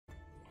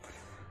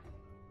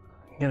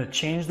gonna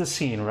change the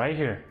scene right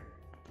here.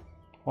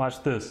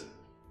 Watch this.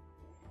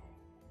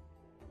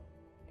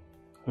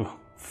 Ooh,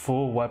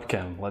 full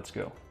webcam, let's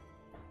go.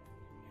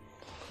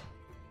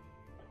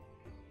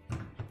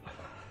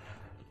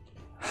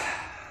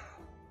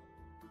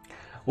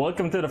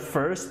 Welcome to the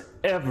first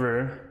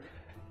ever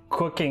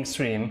cooking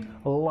stream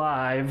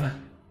live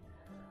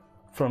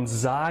from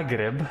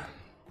Zagreb,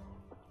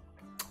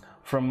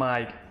 from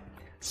my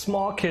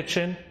small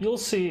kitchen. You'll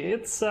see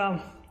it's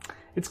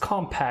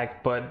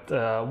compact, but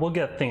we'll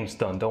get things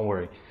done, don't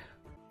worry.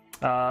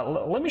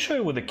 Let me show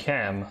you with the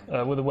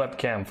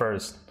webcam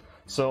first.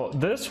 So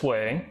this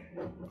way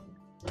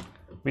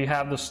we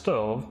have the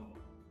stove,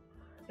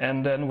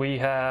 and then we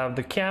have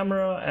the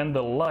camera and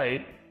the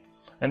light,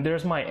 and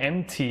there's my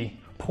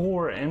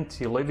poor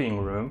empty living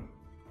room,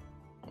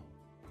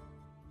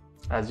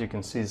 as you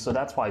can see. So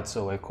that's why it's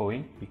so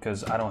echoey,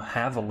 because I don't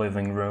have a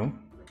living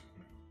room,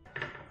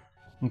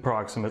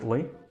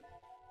 approximately.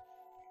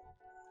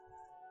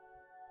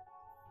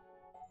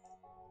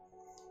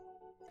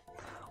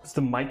 What's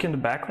the mic in the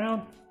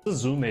background? This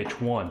is Zoom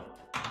H1,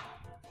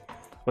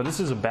 but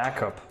this is a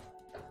backup.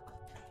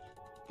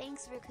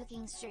 Thanks for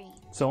cooking stream.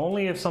 So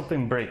only if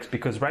something breaks,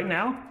 because right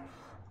now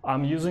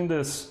I'm using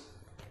this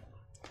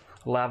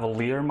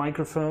lavalier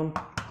microphone.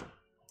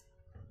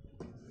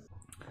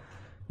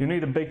 You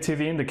need a big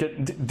TV in the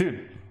kitchen.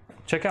 Dude,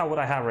 check out what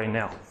I have right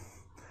now.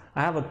 I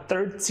have a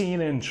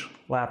 13-inch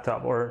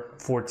laptop, or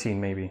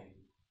 14 maybe.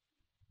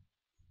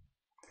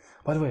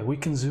 By the way, we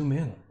can zoom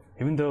in,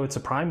 even though it's a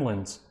prime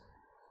lens.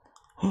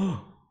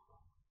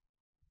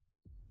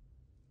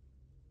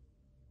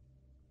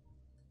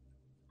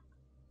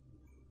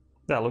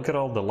 Yeah, look at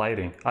all the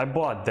lighting. I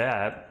bought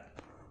that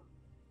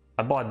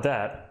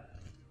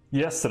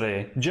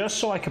yesterday just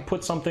so I could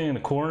put something in the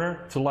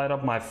corner to light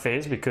up my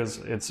face, because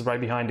it's right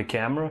behind the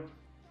camera.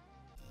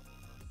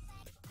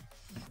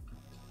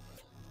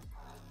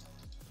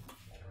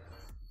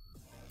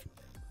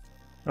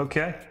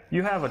 Okay,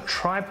 you have a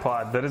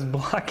tripod that is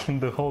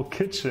blocking the whole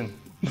kitchen.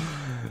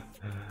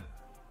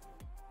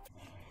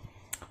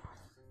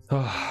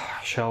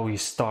 Shall we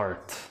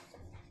start?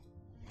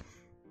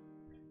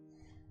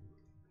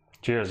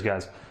 Cheers,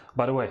 guys.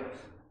 By the way,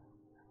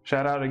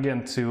 shout out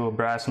again to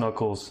Brass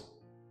Knuckles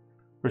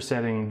for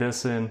sending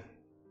this in.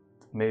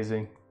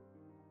 Amazing.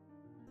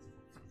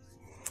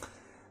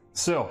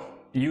 So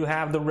you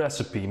have the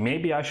recipe.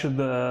 Maybe I should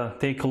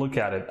take a look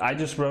at it. I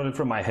just wrote it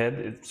from my head.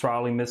 It's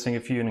probably missing a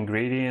few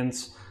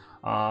ingredients.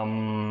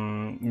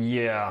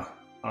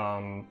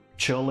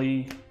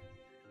 Chili.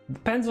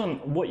 Depends on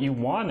what you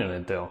want in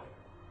it, though.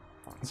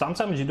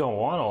 Sometimes you don't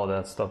want all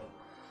that stuff.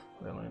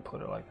 Wait, let me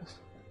put it like this.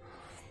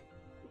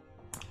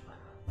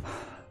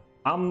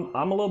 I'm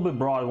a little bit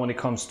broad when it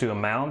comes to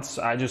amounts.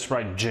 I just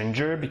write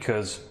ginger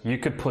because you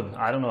could put,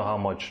 I don't know how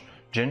much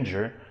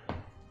ginger.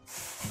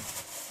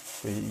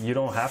 You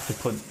don't have to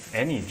put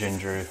any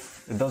ginger.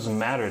 It doesn't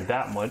matter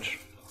that much.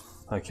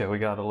 Okay, we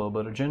got a little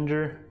bit of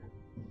ginger.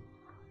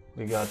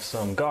 We got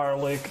some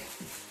garlic.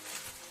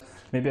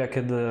 Maybe I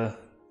could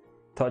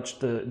touch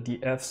the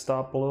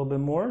f-stop a little bit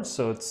more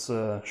so it's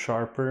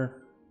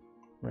sharper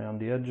around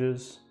the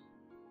edges.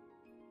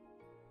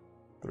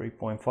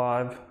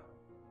 3.5.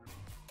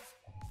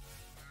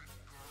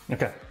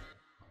 Okay,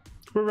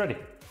 we're ready.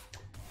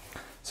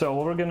 So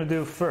what we're gonna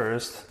do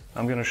first,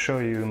 I'm gonna show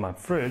you my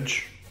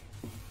fridge.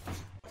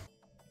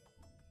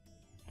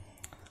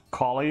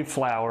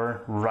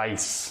 Cauliflower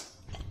rice.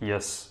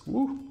 Yes.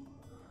 Woo.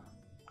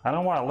 I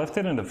don't know why I left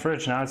it in the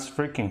fridge. Now it's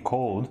freaking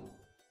cold.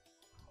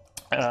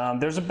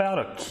 There's about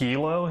a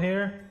kilo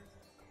here.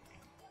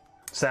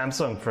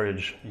 Samsung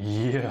fridge.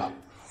 Yeah.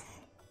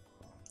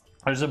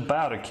 There's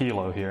about a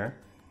kilo here.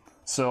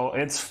 So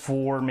it's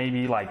for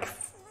maybe like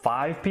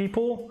 5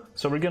 people.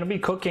 So we're gonna be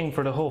cooking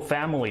for the whole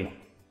family,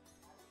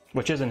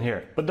 which isn't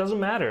here. But doesn't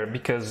matter,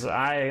 because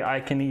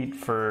I can eat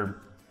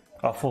for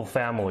a full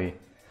family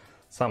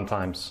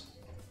sometimes.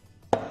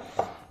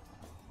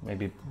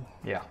 Maybe,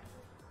 yeah,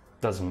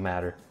 doesn't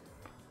matter.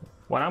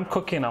 When I'm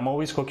cooking, I'm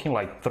always cooking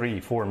like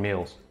 3-4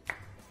 meals.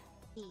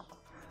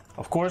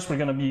 Of course, we're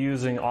gonna be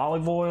using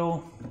olive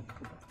oil.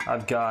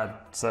 I've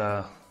got,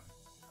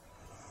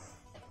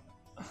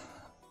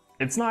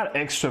 it's not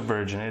extra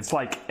virgin, it's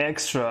like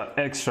extra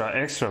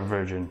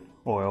virgin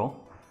oil.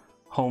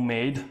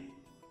 Homemade.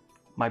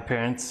 My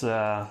parents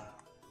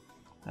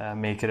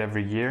make it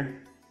every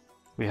year.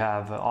 We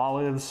have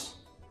olive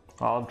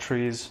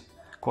trees,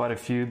 quite a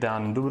few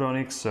down in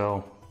Dubrovnik,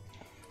 so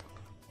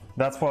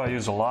that's what I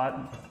use a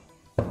lot.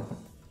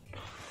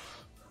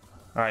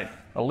 Alright,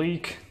 a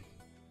leek.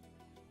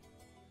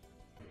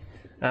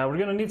 We're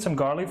gonna need some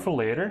garlic for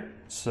later,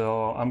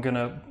 so I'm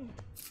gonna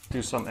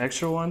do some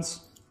extra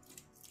ones.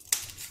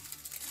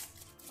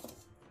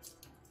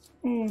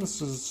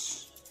 This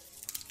is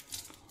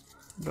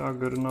about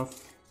good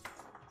enough.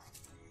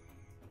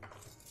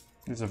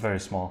 These are very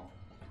small.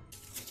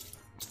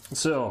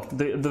 So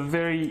the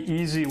very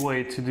easy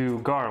way to do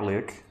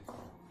garlic,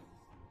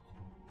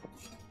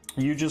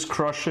 you just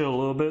crush it a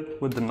little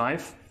bit with the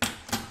knife.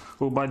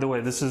 Oh, by the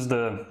way, this is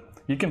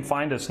you can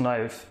find this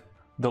knife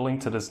the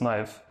link to this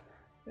knife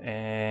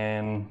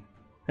and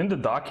in the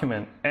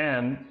document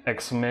and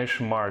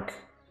exclamation mark.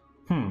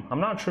 I'm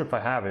not sure if I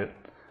have it,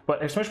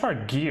 but exclamation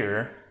mark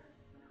gear.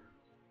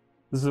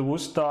 This is a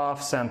Wusthof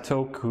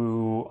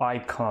Santoku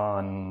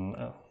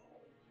icon,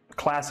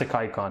 classic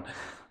icon.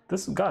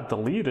 This got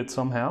deleted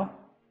somehow,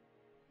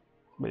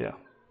 but yeah.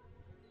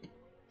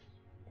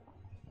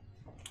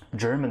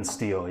 German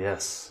steel,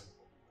 yes.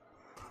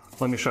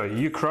 Let me show you.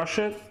 You crush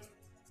it,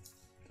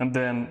 and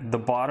then the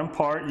bottom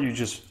part you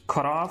just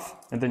cut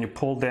off, and then you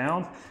pull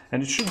down,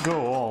 and it should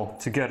go all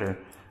together.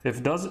 If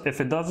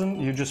it doesn't,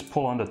 you just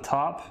pull on the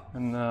top,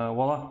 and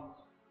voila,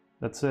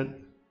 that's it.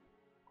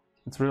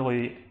 It's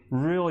really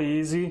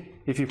easy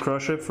if you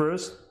crush it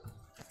first.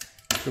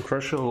 You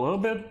crush it a little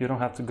bit, you don't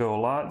have to go a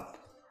lot.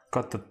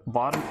 Cut the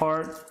bottom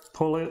part,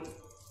 pull it,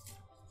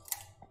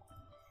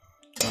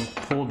 and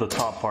pull the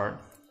top part.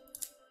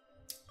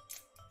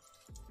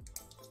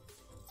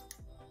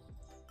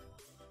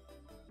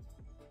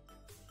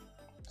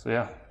 So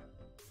yeah.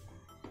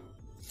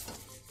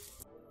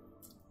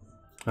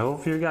 I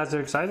hope you guys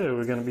are excited.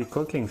 We're gonna be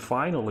cooking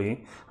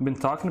finally. I've been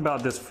talking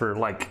about this for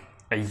like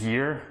a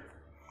year.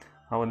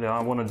 I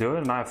want to do it,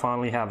 and I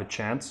finally have a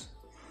chance.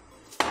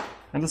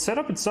 And the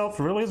setup itself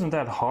really isn't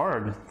that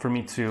hard for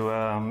me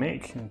to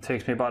make. It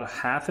takes me about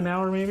half an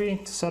hour maybe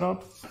to set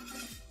up.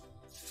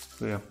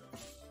 So yeah.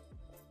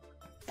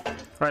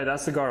 Alright,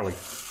 that's the garlic.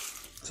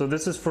 So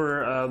this is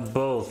for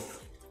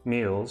both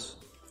meals,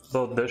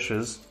 both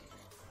dishes.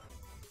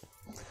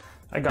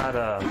 I got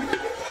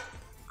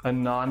a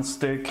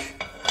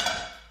non-stick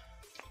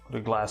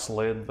with a glass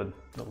lid, but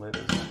the lid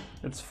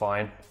it's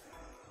fine.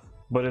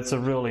 But it's a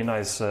really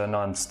nice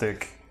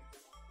non-stick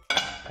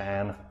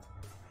pan.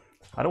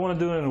 I don't want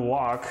to do it in a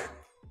wok.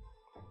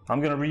 I'm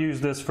gonna reuse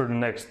this for the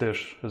next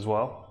dish as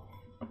well.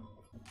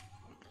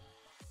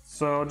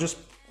 So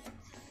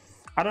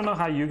I don't know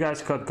how you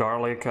guys cut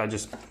garlic. I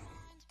just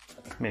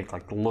make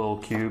like little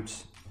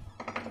cubes.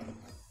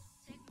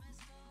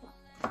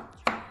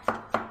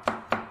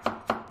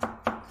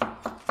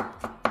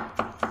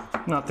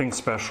 Nothing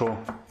special.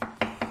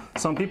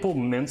 Some people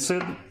mince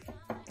it,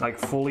 like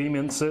fully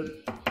mince it.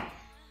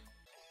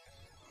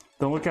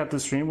 Don't look at the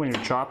stream when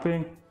you're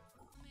chopping.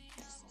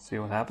 See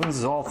what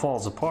happens? It all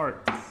falls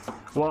apart.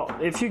 Well,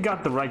 if you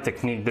got the right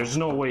technique, there's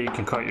no way you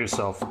can cut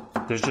yourself.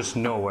 There's just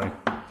no way.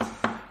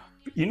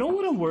 You know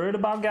what I'm worried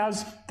about,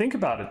 guys? Think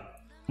about it.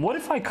 What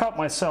if I cut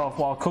myself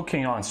while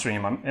cooking on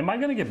stream? Am I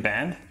gonna get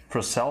banned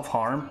for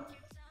self-harm?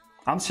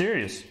 I'm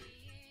serious.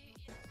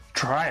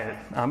 Try it.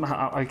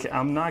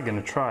 I'm not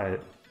gonna try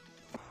it.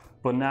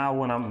 But now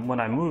when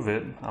I move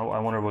it, I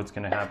wonder what's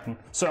gonna happen.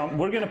 So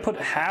we're gonna put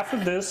half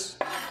of this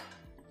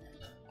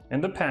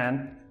in the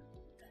pan.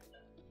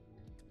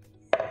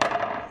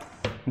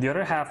 The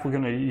other half we're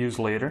gonna use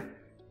later.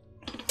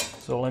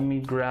 So let me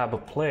grab a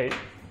plate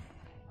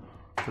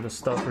for the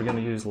stuff we're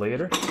gonna use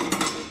later.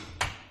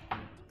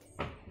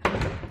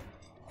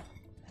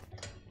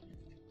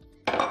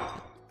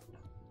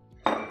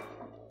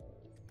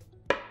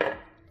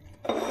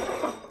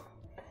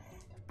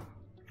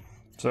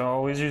 So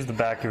always use the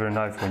back of your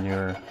knife when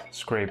you're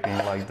scraping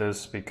like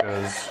this,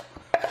 because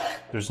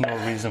there's no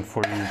reason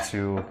for you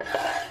to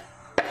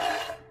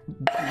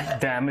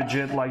damage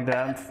it like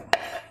that.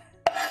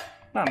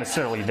 Not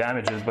necessarily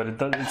damage it, but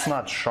it's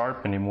not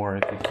sharp anymore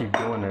if you keep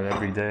doing it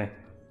every day.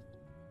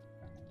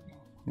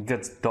 It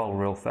gets dull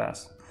real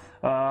fast.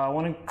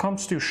 When it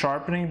comes to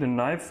sharpening the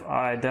knife,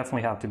 I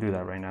definitely have to do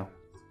that right now.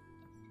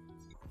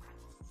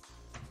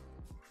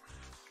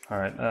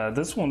 Alright,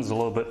 this one is a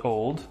little bit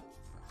old.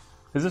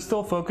 Is it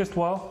still focused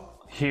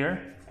well?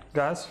 Here,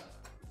 guys?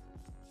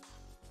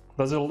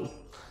 Does it,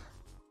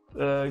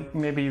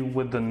 maybe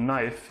with the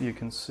knife you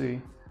can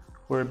see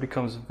where it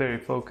becomes very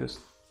focused.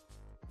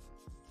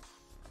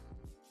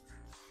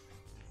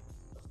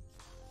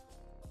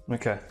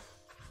 Okay.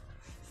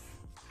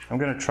 I'm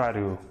gonna try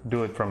to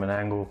do it from an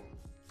angle.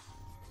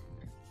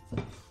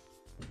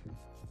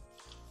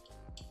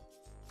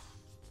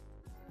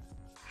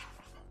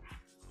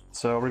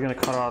 So we're gonna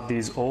cut off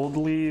these old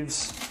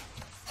leaves.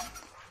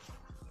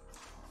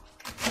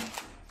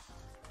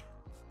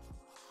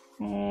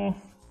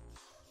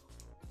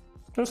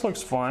 This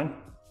looks fine.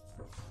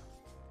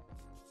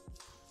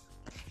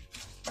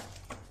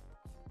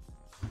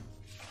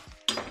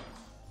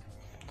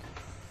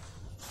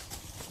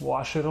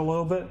 Wash it a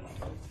little bit.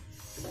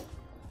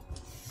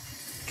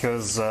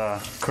 Because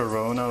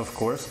Corona, of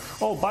course.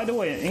 Oh, by the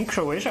way, in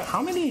Croatia,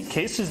 how many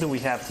cases do we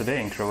have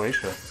today in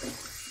Croatia?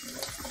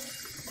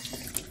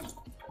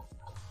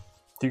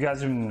 Do you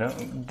guys even know?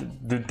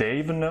 Do they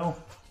even know?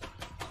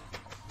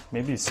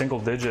 Maybe single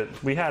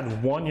digit. We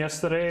had 1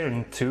 yesterday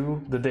and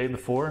 2 the day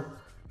before.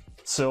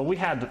 So we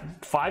had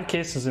 5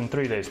 cases in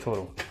 3 days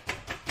total.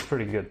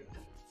 Pretty good.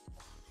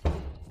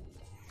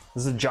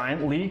 This is a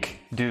giant leak?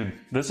 Dude,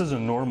 this is a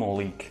normal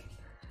leak.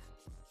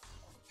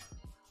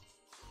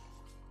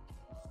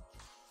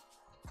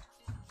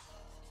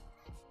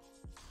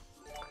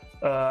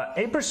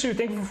 Pursuit,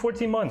 thank you for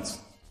 14 months.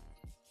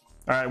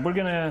 All right, we're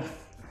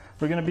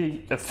gonna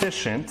be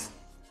efficient.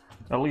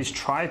 At least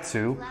try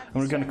to. And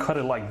we're gonna cut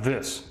it like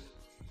this.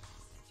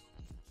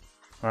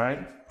 All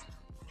right.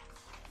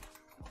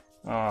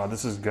 Oh,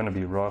 this is gonna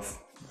be rough.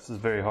 This is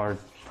very hard.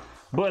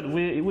 But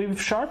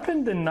we've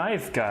sharpened the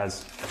knife,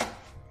 guys.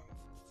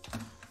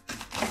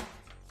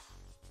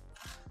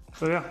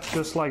 So yeah,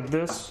 just like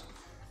this.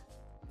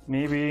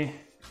 Maybe,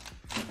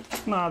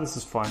 nah, this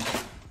is fine.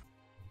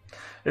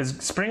 Is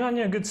spring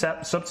onion a good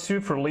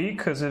substitute for leek?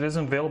 Because it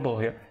isn't available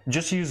here.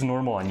 Just use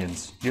normal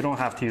onions. You don't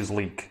have to use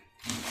leek.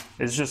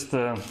 It's just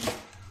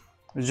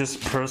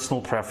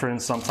personal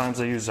preference. Sometimes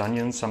I use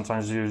onions,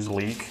 sometimes I use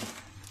leek.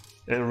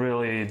 It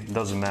really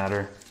doesn't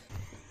matter.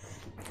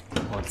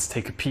 Let's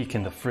take a peek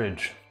in the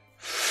fridge.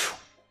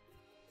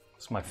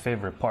 It's my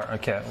favorite part.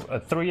 Okay,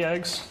 3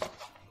 eggs.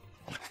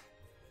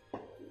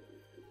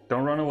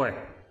 Don't run away.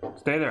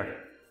 Stay there.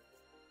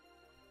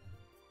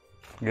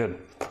 Good.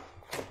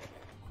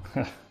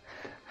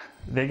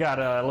 They got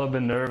a little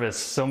bit nervous.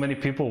 So many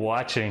people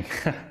watching.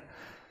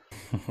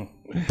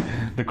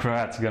 The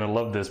Croats are gonna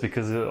love this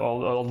because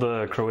all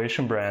the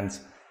Croatian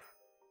brands.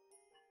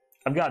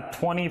 I've got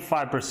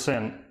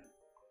 25%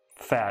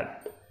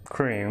 fat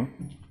cream,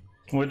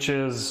 which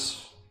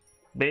is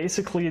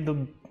basically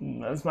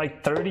that's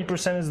like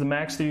 30% is the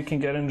max that you can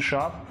get in the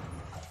shop.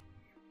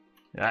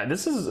 Yeah,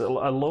 this is a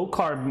low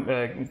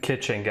carb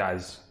kitchen,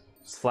 guys,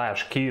 /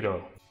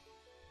 keto.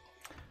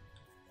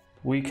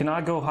 We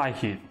cannot go high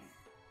heat.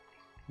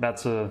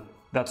 That's a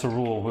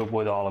rule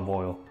with olive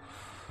oil.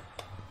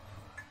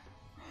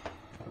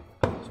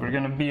 So we're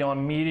gonna be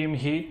on medium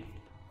heat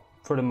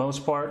for the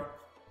most part.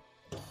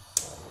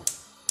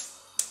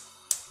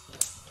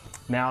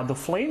 Now the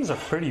flames are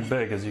pretty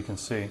big, as you can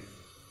see.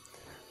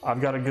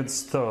 I've got a good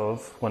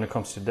stove when it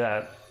comes to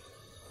that.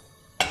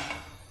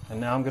 And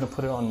now I'm gonna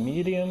put it on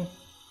medium.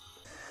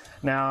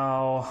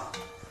 Now,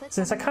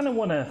 since I kind of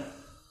want to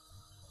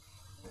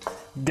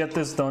get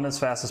this done as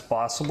fast as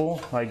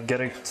possible, like get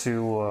it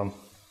to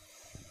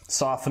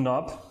soften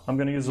up, I'm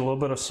gonna use a little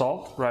bit of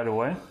salt right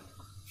away.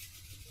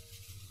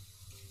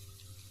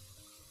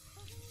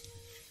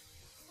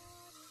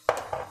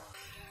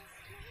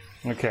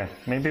 Okay,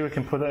 maybe we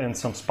can put in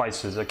some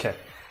spices. Okay,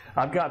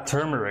 I've got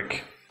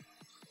turmeric.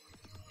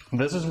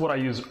 This is what I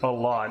use a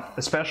lot,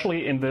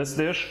 especially in this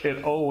dish.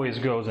 It always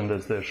goes in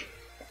this dish.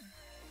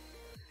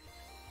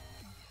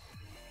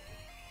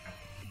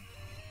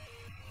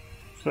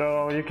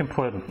 So you can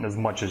put as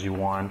much as you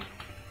want.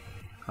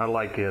 I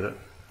like it a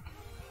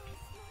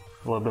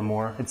little bit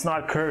more. It's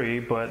not curry,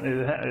 but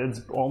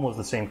it's almost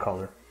the same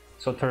color.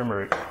 So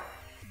turmeric.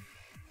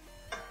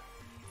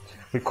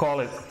 We call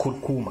it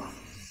curcuma.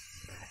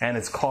 And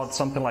it's called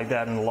something like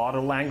that in a lot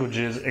of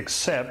languages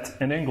except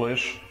in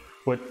English,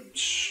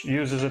 which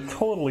uses a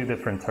totally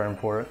different term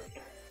for it.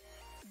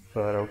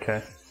 But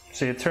okay.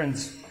 See, it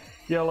turns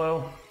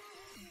yellow.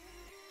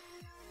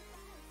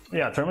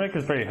 Yeah, turmeric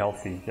is very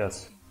healthy,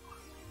 yes.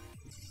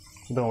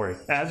 Don't worry.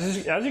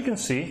 As you can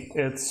see,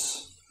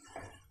 it's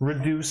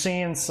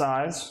reducing in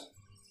size.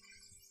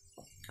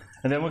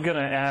 And then we're gonna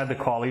add the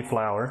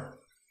cauliflower.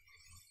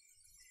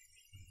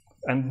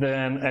 And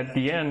then at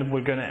the end,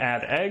 we're gonna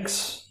add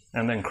eggs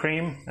and then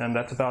cream, and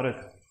that's about it.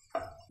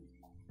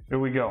 Here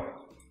we go.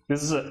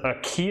 This is a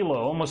kilo,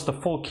 almost a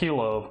full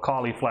kilo of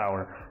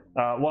cauliflower.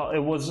 Well, it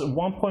was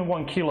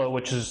 1.1 kilo,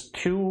 which is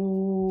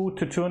 2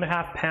 to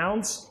 2.5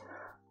 pounds.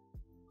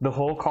 The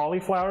whole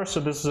cauliflower, so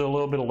this is a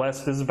little bit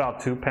less. This is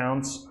about 2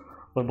 pounds,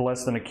 a little bit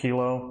less than a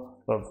kilo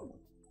of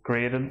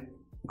grated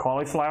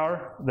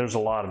cauliflower. There's a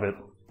lot of it.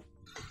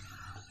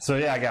 So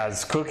yeah,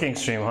 guys, cooking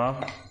stream,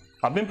 huh?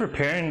 I've been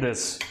preparing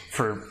this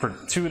for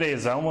 2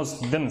 days. I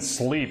almost didn't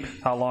sleep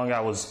how long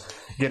I was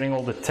getting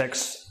all the tech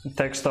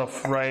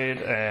stuff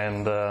right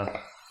and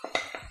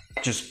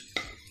just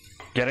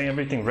getting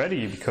everything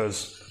ready,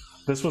 because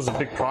this was a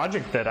big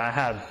project that I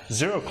had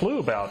zero clue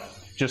about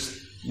just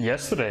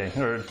yesterday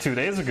or 2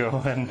 days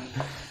ago, and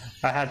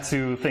I had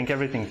to think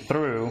everything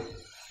through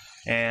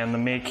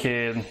and make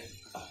it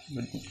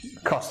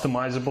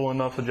customizable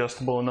enough,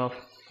 adjustable enough.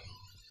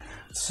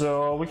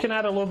 So we can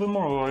add a little bit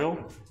more oil.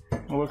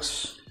 It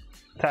looks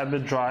a tad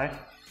bit dry.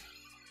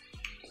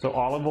 So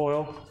olive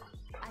oil.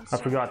 I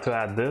forgot to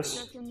add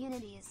this.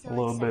 A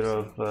little bit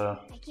of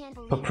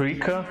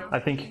paprika. I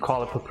think you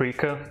call it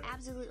paprika.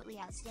 Absolutely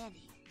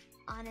outstanding.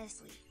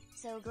 Honestly,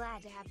 so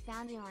glad to have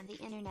found you on the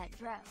internet,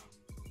 bro.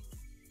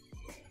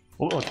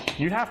 Look,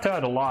 you have to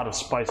add a lot of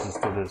spices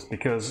to this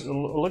because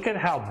look at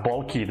how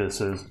bulky this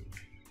is.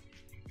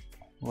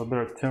 A little bit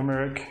of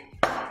turmeric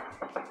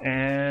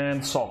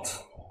and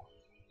salt.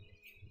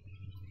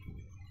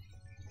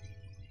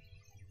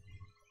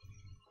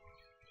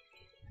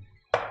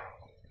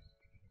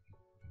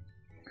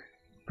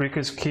 Paprika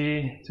is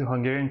key to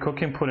Hungarian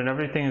cooking. Putting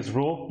everything is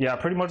rule. Yeah,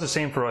 pretty much the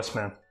same for us,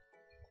 man.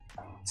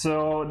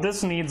 So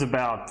this needs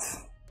about,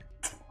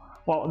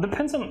 well, it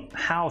depends on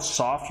how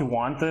soft you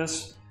want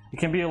this. It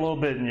can be a little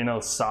bit, you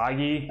know,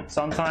 soggy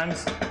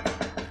sometimes.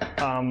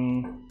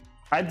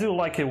 I do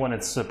like it when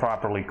it's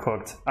properly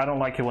cooked. I don't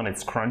like it when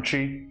it's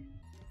crunchy.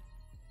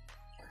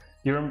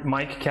 Your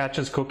mic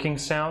catches cooking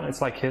sound.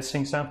 It's like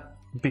hissing sound.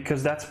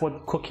 because that's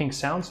what cooking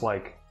sounds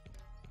like.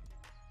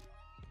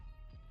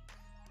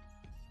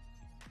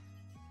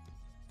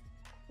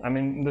 I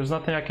mean, there's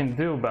nothing I can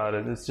do about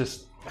it. It's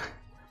just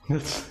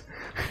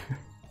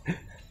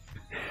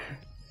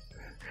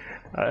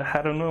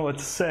I don't know what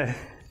to say.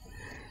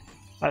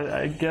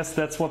 I guess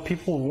that's what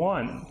people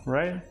want,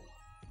 right?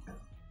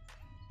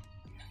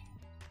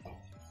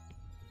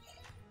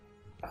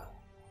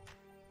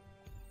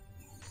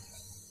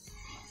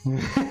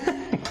 Mind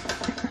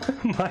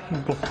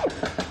blown.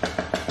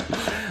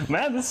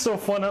 Man, this is so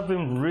fun. I've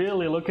been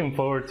really looking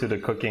forward to the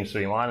cooking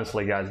stream,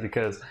 honestly, guys,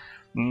 because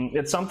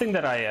it's something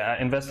that I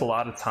invest a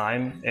lot of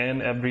time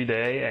in every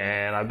day,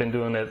 and I've been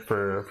doing it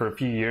for a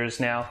few years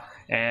now,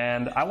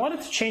 and I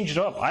wanted to change it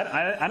up.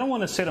 I don't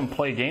want to sit and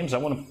play games. I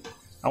want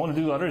to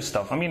do other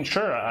stuff. I mean,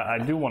 sure, I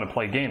do want to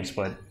play games,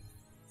 but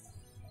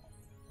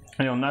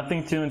you know,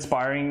 nothing too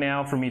inspiring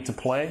now for me to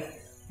play,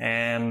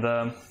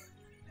 and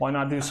why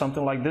not do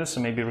something like this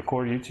and maybe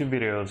record YouTube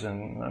videos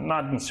and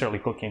not necessarily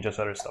cooking, just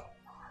other stuff.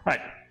 All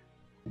right,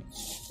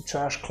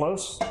 trash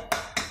close.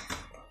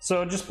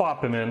 So just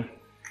pop them in.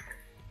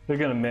 They're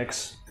gonna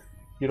mix.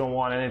 You don't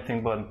want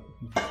anything but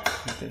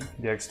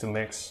the eggs to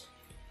mix.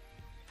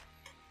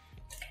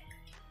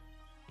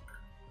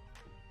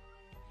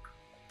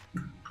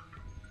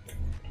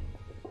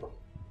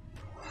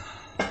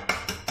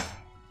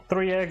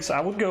 Three eggs.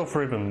 I would go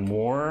for even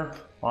more,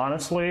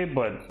 honestly,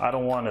 but I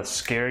don't want to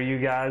scare you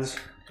guys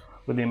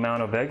with the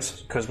amount of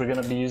eggs because we're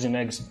gonna be using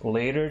eggs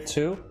later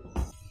too.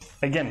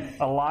 Again,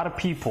 a lot of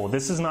people.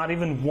 This is not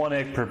even 1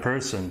 egg per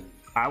person.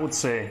 I would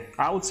say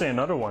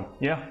another one.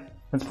 Yeah,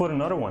 let's put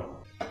another one.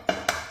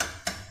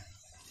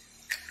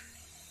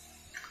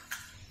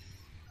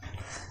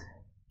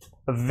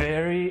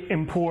 Very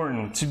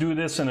important to do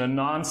this in a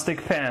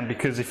non-stick pan,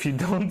 because if you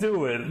don't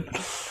do it,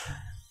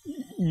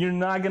 you're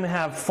not gonna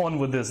have fun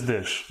with this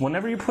dish.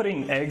 Whenever you're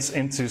putting eggs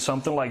into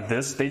something like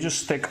this, they just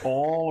stick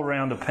all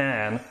around the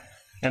pan.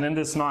 And in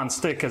this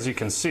non-stick, as you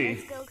can see,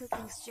 Let's go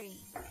cooking stream.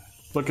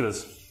 look at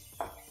this.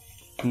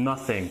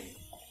 Nothing.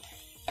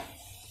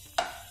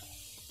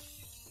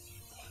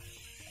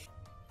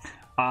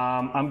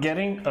 I'm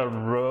getting a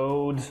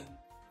Rode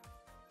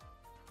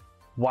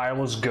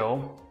Wireless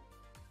Go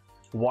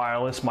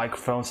wireless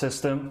microphone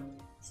system,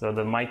 so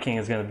the miking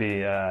is going to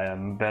be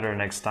better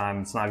next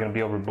time. It's not going to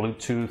be over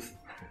Bluetooth.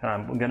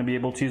 I'm going to be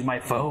able to use my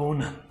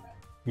phone.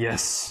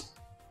 Yes,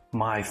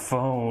 my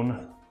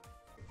phone.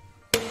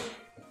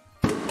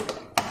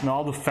 And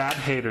all the fat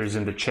haters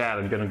in the chat,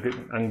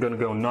 I'm gonna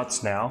go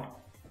nuts now.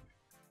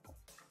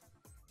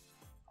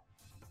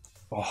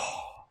 Oh.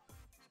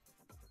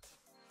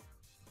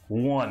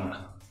 1,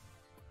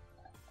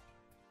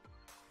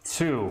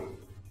 2.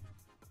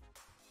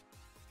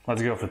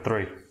 Let's go for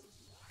 3.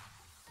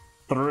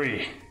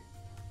 3.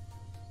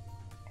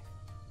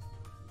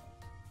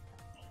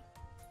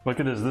 Look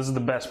at this. This is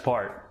the best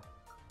part.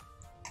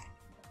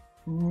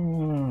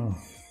 Mmm.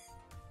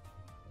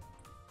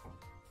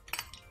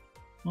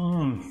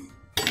 Mmm.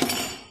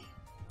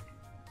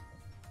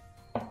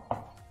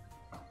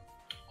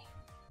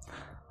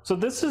 So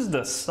this is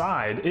the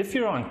side. If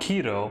you're on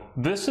keto,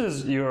 this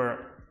is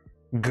your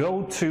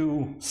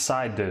go-to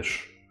side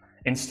dish.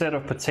 Instead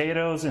of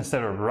potatoes,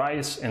 instead of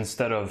rice,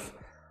 instead of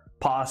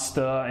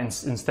pasta,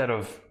 instead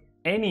of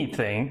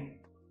anything,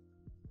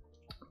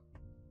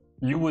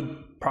 you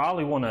would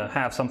probably want to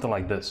have something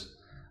like this.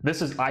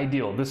 This is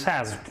ideal. This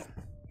has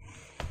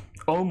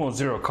almost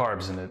 0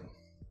 carbs in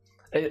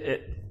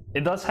it.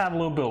 It does have a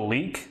little bit of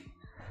leek.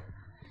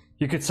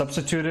 You could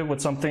substitute it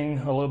with something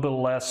a little bit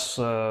less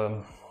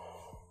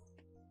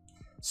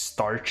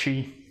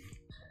starchy,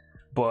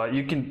 but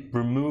you can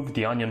remove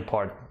the onion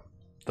part,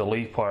 the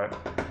leek part,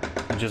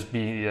 and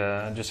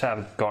just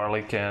have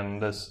garlic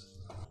and this.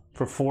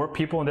 For 4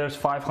 people, and there's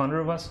 500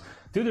 of us.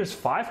 Dude, there's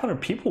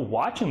 500 people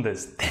watching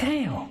this.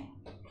 Damn.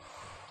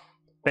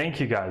 Thank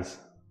you guys.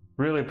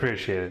 Really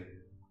appreciate it.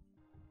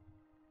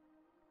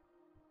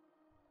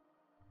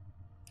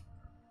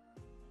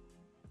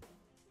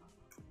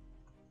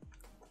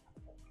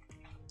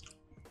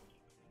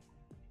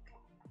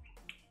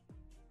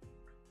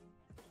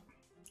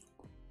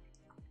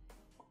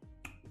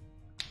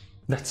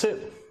 That's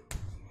it.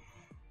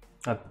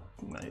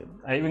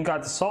 I even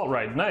got the salt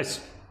right.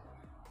 Nice.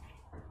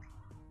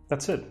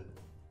 That's it.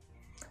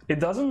 It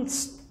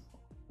doesn't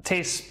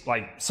taste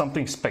like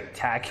something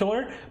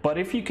spectacular, but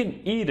if you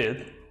can eat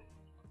it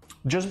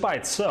just by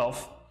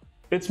itself,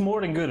 it's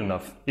more than good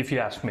enough, if you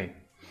ask me.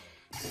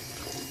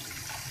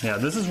 Yeah,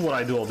 this is what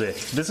I do all day.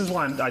 This is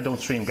why I don't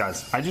stream,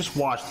 guys. I just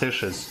wash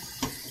dishes.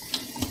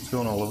 It's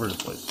going all over the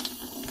place.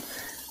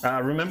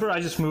 Remember, I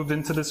just moved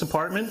into this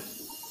apartment,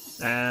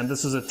 and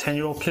this is a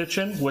 10-year-old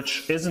kitchen,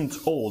 which isn't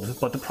old,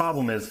 but the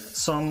problem is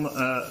some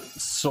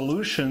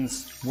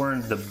solutions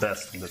weren't the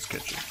best in this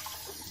kitchen.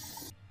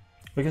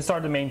 We can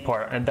start the main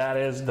part, and that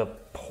is the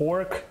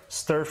pork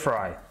stir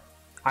fry.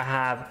 I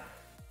have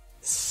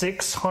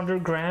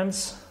 600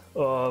 grams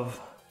of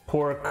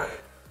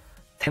pork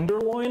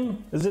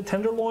tenderloin. Is it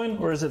tenderloin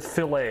or is it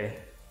fillet?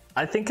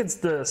 I think it's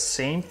the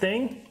same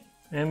thing,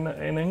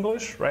 in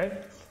English,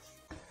 right?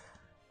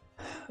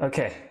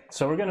 Okay,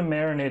 so we're gonna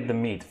marinate the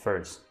meat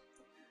first.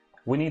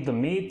 We need the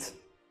meat,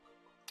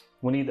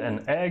 we need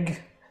an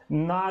egg,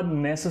 not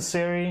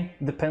necessary,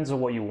 depends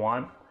on what you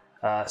want.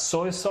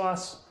 Soy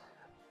sauce,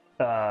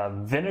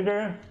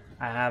 vinegar.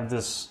 I have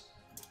this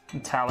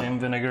Italian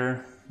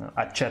vinegar,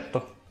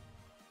 aceto.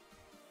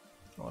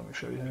 Let me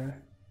show you here.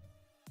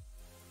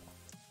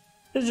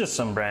 It's just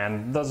some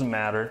brand, doesn't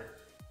matter.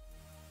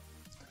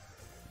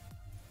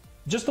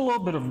 Just a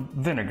little bit of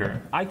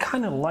vinegar. I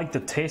kind of like the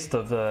taste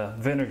of the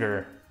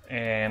vinegar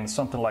and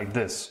something like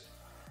this.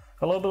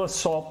 A little bit of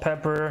salt,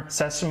 pepper,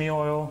 sesame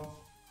oil,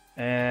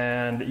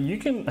 and you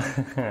can,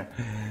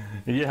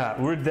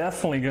 yeah, we're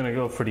definitely gonna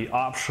go for the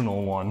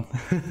optional one.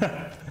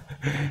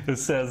 It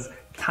says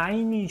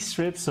tiny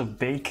strips of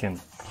bacon.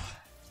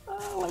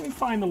 Let me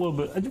find a little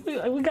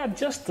bit. We got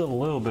just a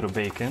little bit of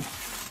bacon.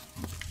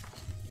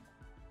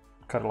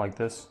 Cut it like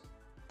this.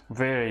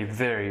 Very,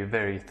 very,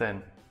 very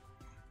thin.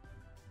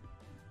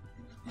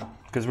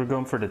 Because we're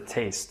going for the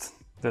taste.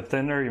 The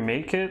thinner you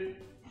make it,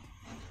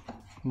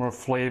 more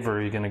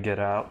flavor you're gonna get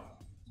out.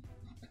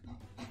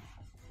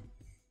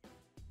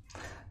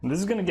 And this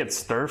is gonna get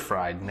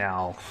stir-fried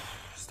now.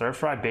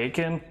 Stir-fried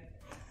bacon,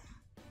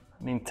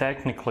 I mean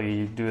technically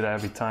you do that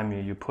every time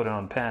you put it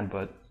on pan,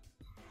 but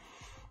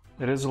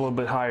it is a little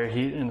bit higher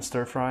heat in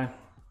stir-fry.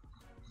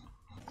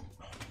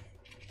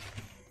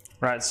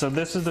 Right, so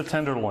this is the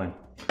tenderloin.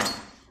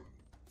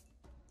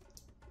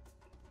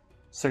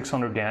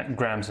 600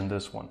 grams in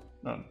this one.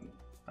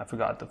 I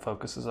forgot the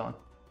focus is on.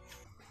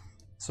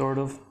 Sort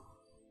of.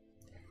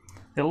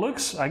 It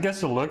looks, I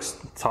guess it looks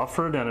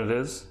tougher than it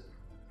is.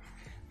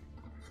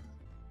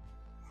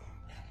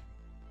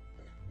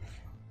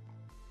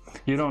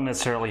 You don't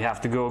necessarily have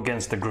to go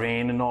against the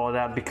grain and all of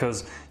that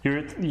because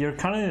you're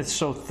kind of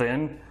so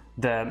thin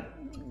that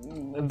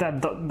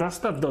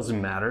stuff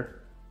doesn't matter.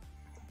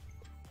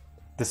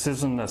 This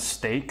isn't a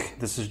steak,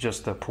 this is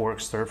just a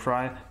pork stir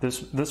fry.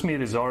 This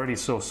meat is already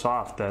so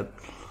soft that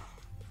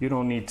you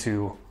don't need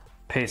to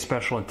pay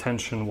special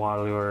attention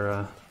while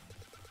you're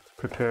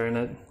preparing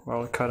it,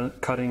 while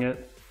cutting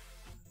it.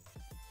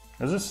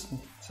 Is this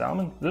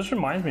salmon? This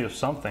reminds me of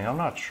something, I'm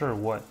not sure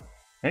what.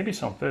 Maybe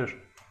some fish.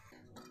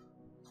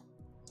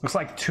 Looks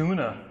like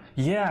tuna.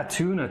 Yeah,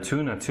 tuna.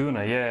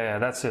 Yeah,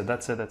 that's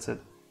it.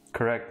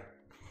 Correct.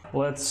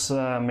 Let's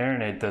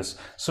marinate this.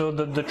 So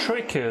the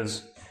trick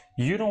is,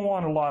 you don't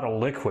want a lot of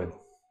liquid.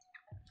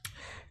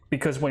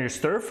 Because when you're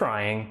stir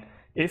frying,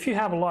 if you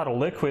have a lot of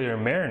liquid in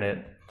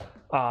marinade,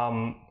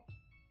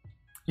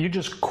 you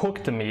just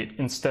cook the meat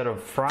instead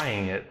of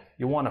frying it.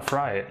 You want to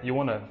fry it. You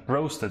want to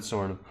roast it,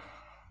 sort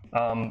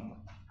of.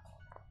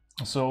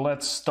 So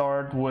let's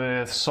start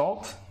with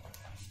salt.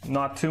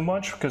 Not too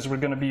much, because we're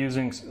going to be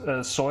using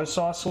soy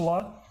sauce a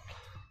lot.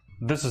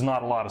 This is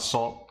not a lot of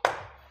salt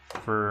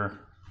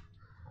for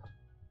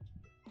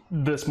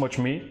this much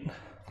meat.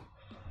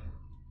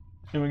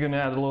 Then we're going to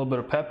add a little bit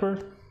of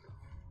pepper.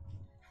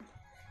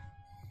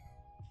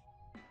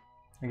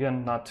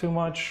 Again, not too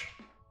much.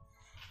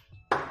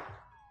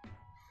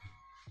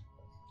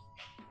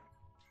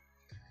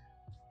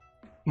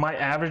 My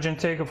average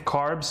intake of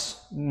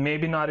carbs,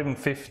 maybe not even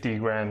 50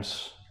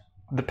 grams.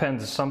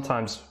 Depends,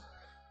 sometimes,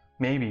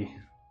 maybe.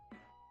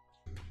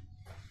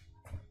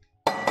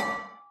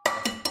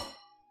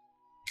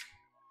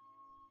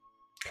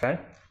 Okay.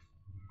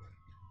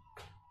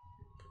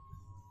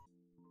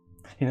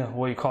 You know,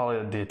 what you call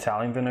it, the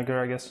Italian vinegar,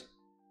 I guess.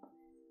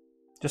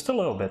 Just a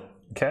little bit,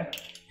 okay?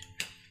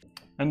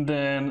 And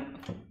then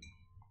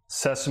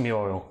sesame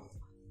oil.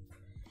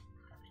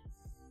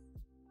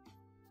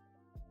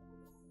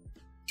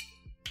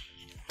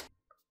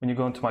 When you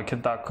go into my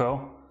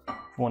kit.co, if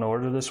you want to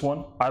order this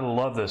one, I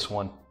love this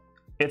one.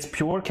 It's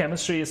pure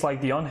chemistry. It's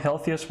like the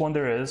unhealthiest one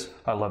there is.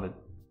 I love it.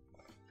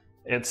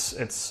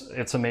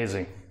 It's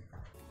amazing.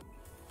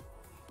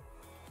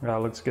 Yeah, it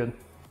looks good.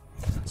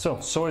 So,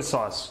 soy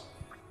sauce.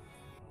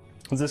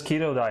 Is this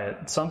keto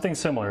diet? Something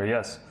similar,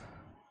 yes.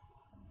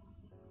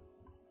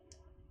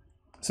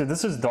 So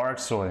this is dark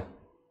soy.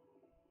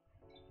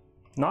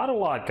 Not a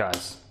lot,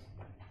 guys.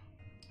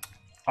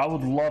 I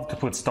would love to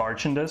put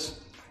starch in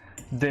this.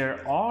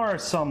 There are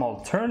some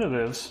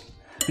alternatives,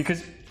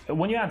 because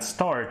when you add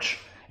starch,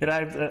 it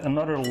adds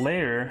another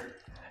layer,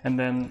 and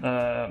then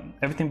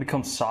everything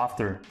becomes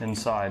softer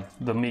inside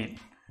the meat.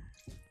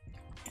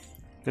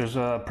 There's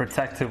a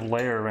protective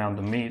layer around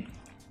the meat,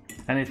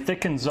 and it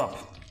thickens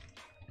up.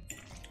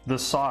 The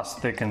sauce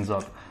thickens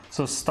up.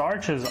 So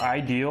starch is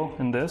ideal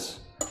in this,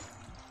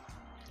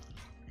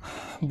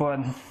 but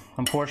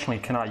unfortunately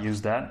cannot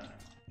use that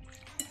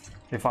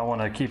if I want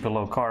to keep it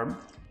low carb.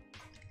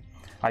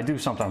 I do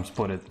sometimes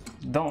put it.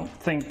 Don't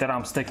think that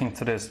I'm sticking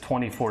to this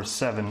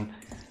 24/7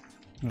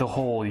 the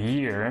whole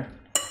year.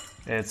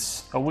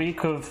 It's a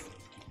week of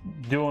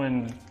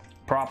doing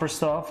proper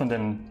stuff, and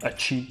then a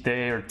cheat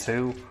day or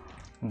two,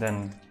 and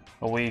then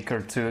a week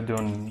or two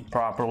doing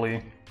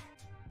properly.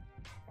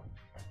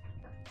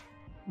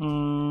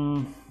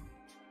 I'm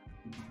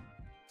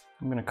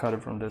gonna cut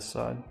it from this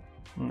side.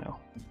 No.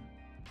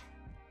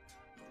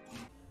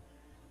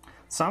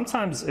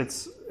 Sometimes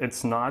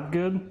it's not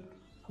good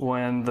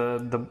when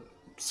the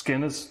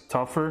skin is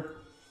tougher.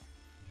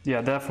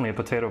 Yeah, definitely a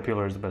potato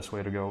peeler is the best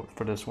way to go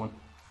for this one.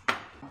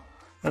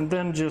 And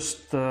then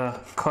just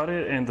cut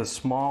it in the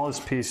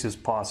smallest pieces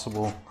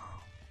possible.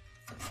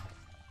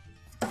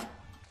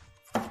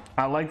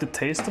 I like the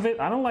taste of it.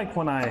 I don't like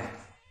when I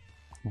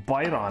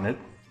bite on it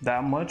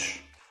that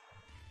much.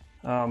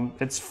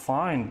 It's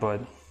fine,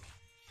 but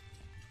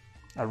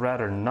I'd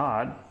rather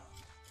not.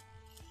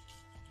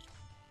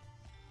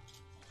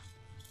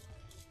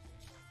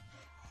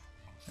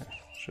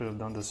 Should have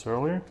done this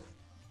earlier.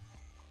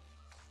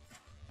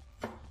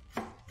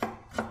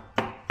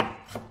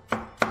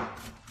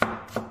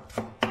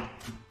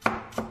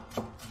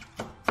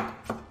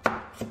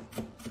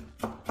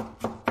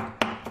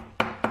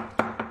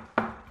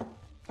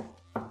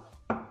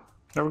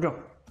 There we go.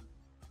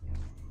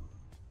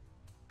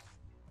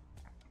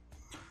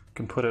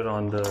 Can put it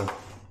on the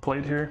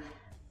plate here.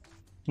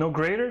 No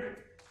grater?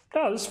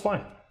 No, this is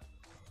fine.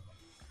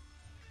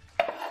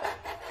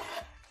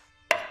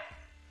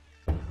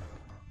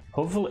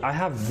 Hopefully, I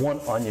have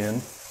one onion,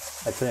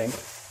 I think.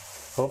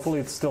 Hopefully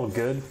it's still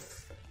good.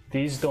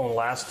 These don't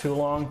last too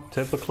long,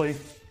 typically.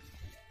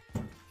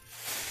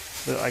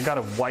 I got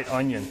a white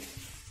onion.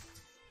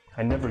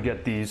 I never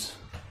get these.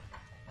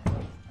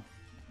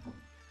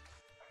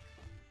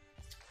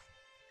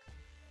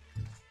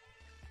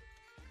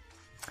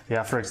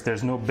 Yeah, Fricks,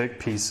 there's no big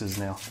pieces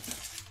now.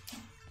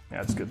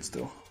 Yeah, it's good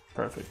still.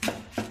 Perfect.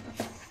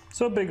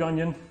 So big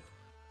onion.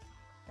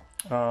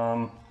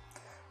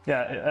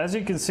 Yeah, as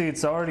you can see,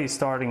 it's already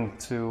starting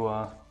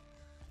to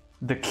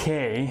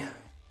decay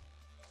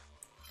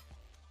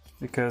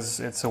because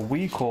it's a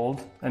week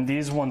old, and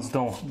these ones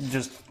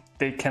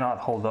they cannot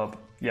hold up.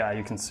 Yeah,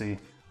 you can see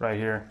right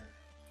here.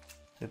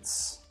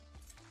 It's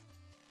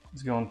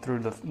going through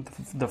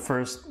the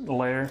first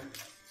layer.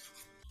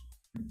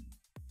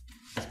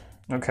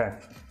 Okay,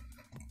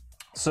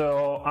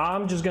 so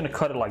I'm just gonna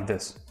cut it like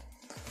this,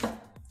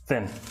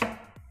 thin.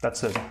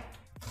 That's it.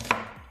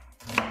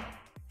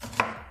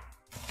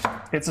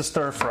 It's a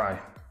stir fry.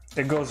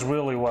 It goes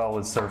really well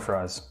with stir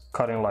fries,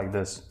 cutting like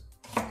this.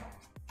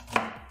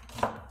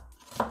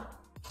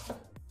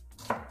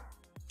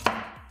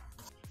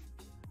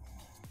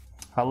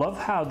 I love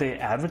how they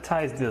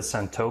advertise the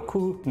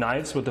Santoku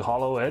knives with the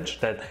hollow edge,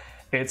 that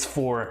it's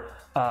for,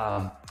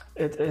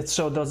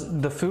 so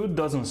the food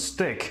doesn't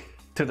stick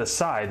to the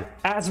side,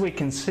 as we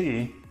can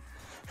see.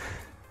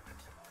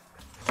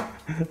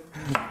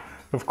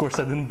 Of course,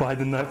 I didn't buy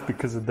the knife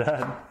because of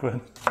that,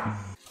 but.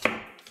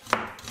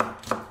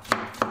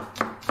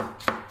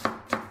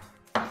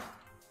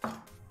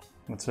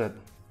 That's it.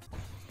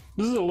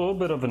 This is a little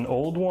bit of an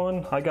old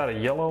one. I got a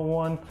yellow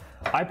one.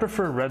 I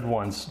prefer red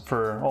ones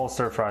for all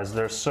stir fries.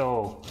 They're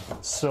so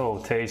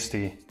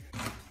tasty.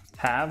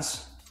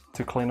 Halves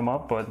to clean them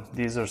up, but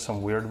these are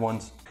some weird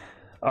ones.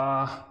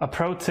 A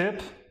pro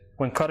tip,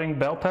 when cutting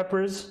bell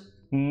peppers,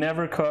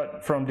 never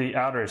cut from the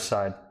outer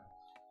side.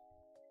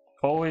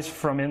 Always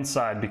from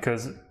inside,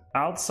 because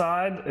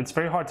outside, it's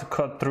very hard to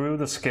cut through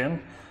the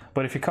skin,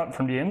 but if you cut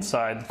from the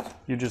inside,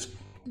 you just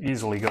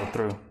easily go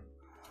through.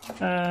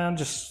 And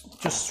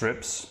just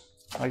strips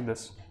like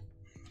this.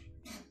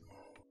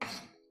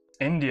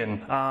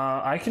 Indian.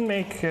 I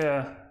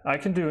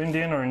can do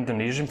Indian or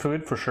Indonesian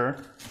food for sure.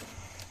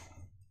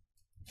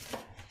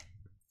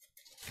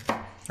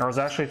 I was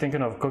actually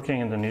thinking of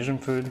cooking Indonesian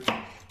food.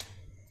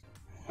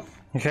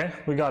 Okay,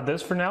 we got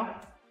this for now.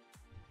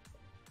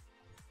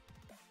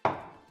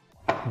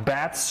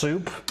 Bat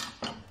soup.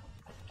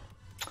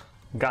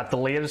 Got the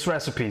latest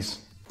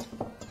recipes.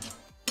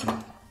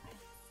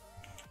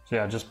 So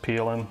yeah, just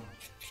peel them.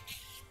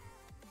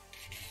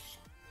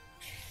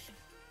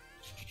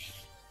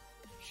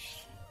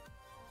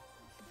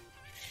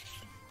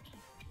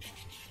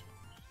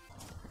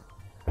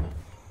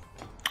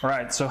 All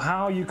right, so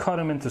how you cut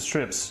them into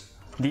strips?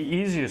 The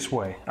easiest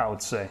way, I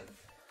would say.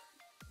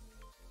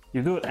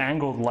 You do it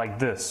angled like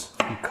this.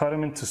 You cut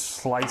them into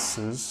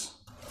slices.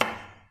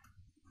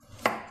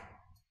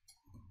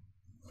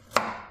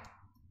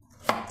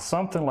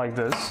 Something like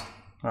this,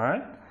 all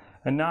right?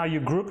 And now you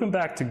group them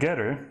back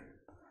together,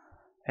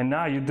 and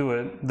now you do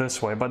it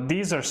this way. But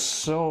these are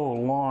so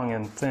long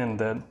and thin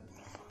that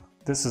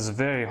this is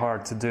very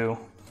hard to do.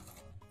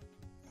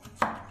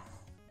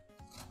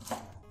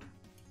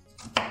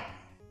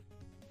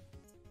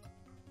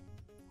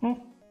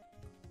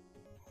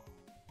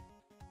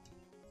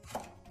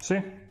 See,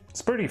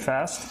 it's pretty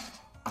fast.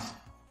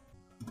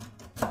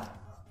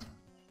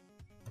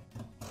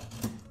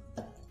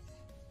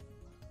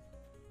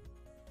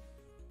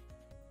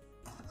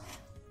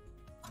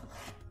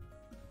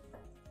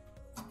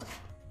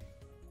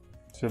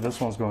 See,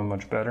 this one's going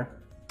much better.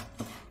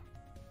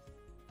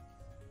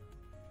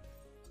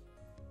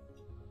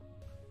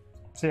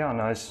 See how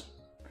nice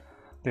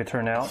they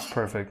turn out?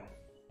 Perfect.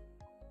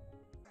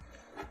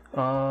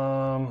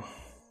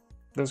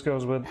 This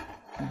goes with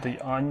the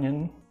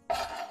onion.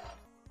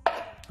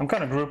 I'm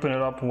kind of grouping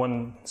it up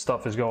when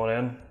stuff is going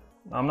in.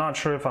 I'm not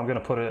sure if I'm gonna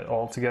put it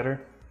all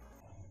together.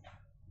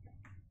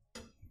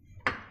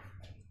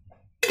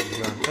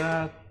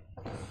 that.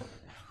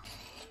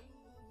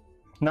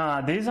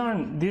 Nah, these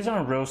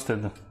aren't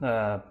roasted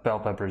bell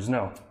peppers.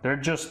 No, they're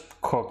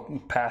just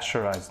cooked,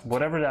 pasteurized,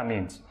 whatever that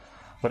means.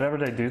 Whatever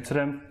they do to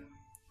them,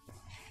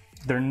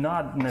 they're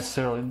not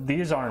necessarily.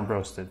 These aren't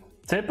roasted.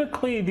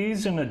 Typically,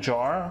 these in a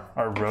jar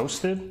are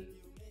roasted,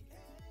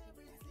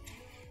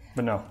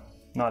 but no,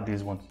 not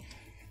these ones.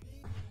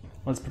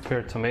 Let's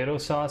prepare tomato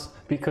sauce,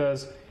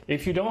 because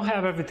if you don't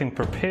have everything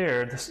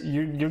prepared,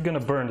 you're gonna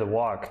burn the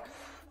wok,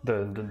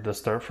 the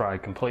stir fry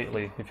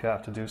completely if you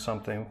have to do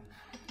something.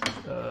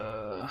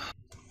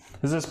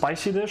 Is this a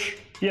spicy dish?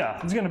 Yeah,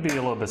 it's gonna be a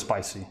little bit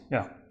spicy.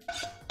 Yeah.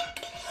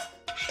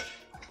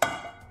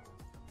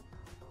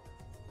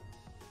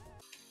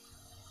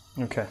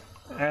 Okay,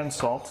 and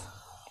salt.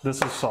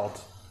 This is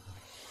salt.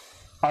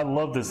 I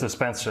love this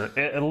dispenser.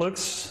 It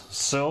looks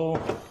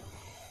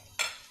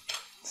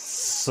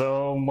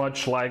so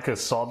much like a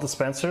salt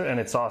dispenser, and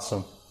it's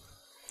awesome.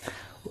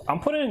 I'm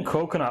putting in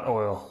coconut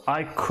oil.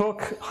 I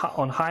cook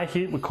on high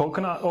heat with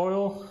coconut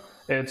oil.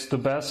 It's the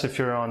best if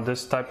you're on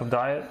this type of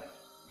diet.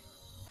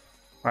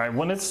 All right,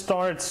 when it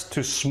starts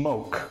to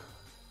smoke,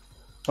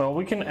 well,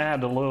 we can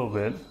add a little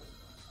bit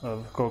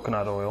of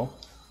coconut oil.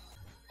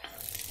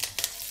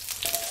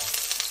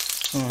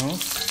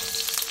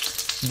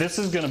 This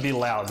is gonna be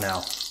loud now,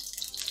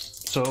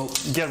 so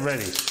get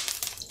ready.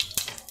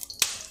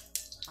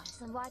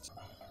 Awesome watch.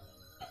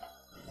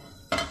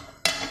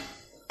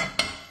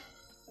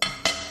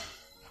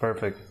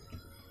 Perfect.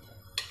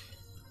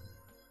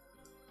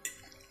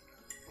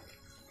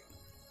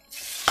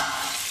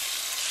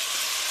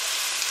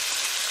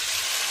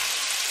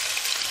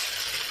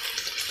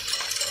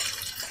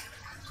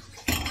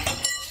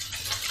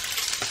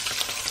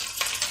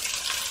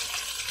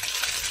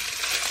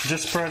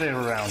 Just spread it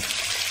around.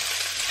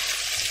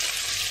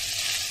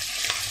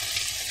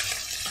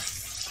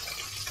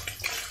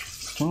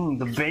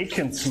 The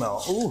bacon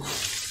smell. Ooh.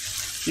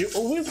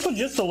 We put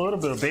just a little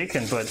bit of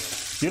bacon, but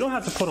you don't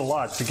have to put a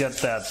lot to get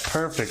that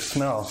perfect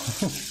smell.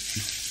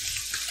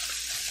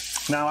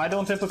 Now, I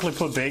don't typically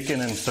put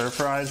bacon in stir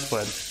fries,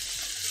 but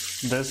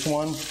this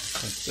one,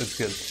 it's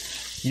good.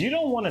 You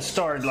don't want to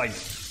start like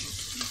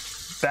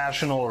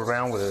bashing all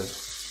around with it.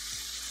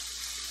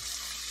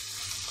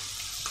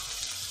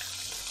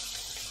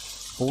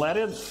 Let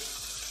it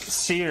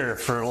sear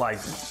for like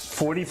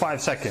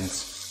 45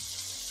 seconds.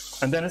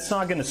 And then it's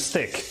not gonna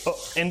stick. Oh,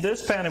 in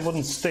this pan it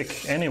wouldn't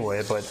stick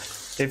anyway, but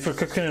if you're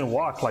cooking in a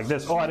wok like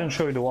this, oh, I didn't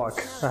show you the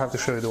wok. I have to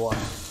show you the wok.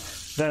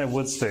 Then it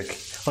would stick.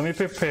 Let me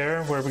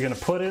prepare where we're gonna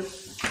put it.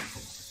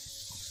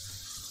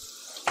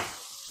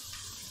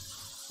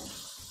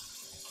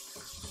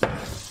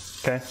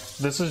 Okay,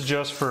 this is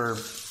just for,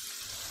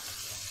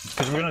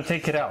 because we're gonna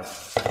take it out.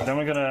 Then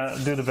we're gonna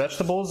do the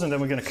vegetables and then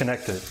we're gonna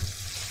connect it.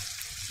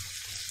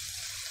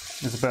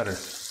 It's better.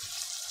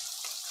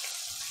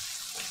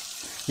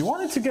 You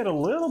want it to get a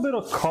little bit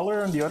of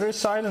color on the other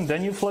side and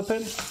then you flip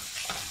it.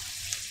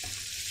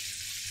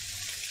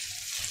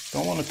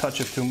 Don't want to touch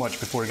it too much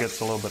before it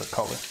gets a little bit of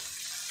color.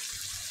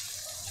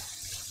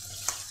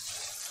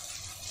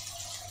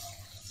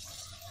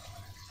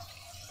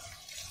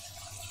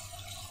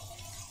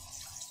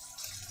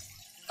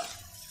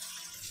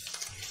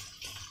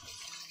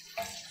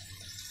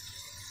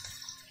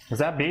 Is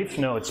that beef?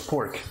 No, it's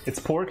pork. It's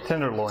pork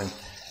tenderloin.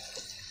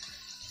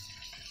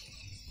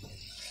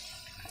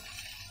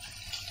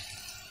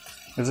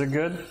 Is it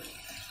good?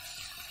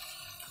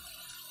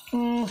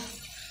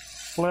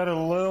 Let it a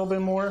little bit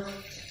more.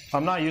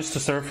 I'm not used to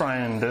stir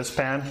frying in this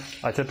pan.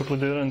 I typically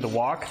do it in the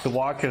wok. The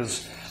wok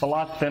is a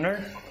lot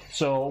thinner,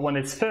 so when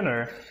it's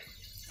thinner,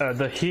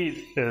 the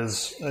heat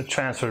is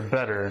transferred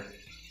better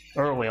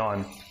early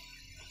on.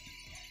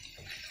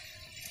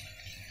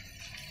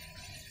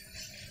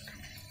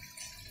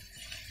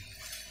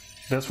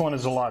 This one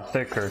is a lot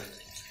thicker.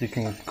 You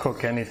can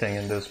cook anything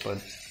in this, but...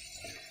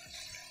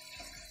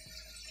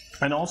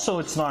 And also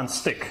it's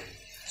non-stick,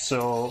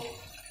 so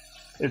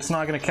it's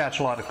not gonna catch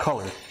a lot of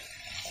color.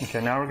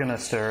 Okay, now we're gonna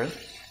stir it.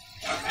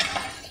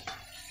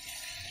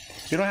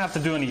 You don't have to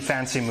do any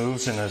fancy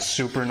moves in a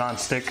super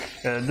non-stick.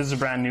 This is a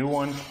brand new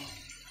one.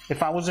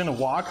 If I was in a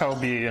wok, I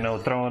would be,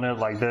 throwing it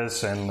like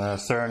this and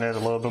stirring it a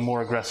little bit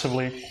more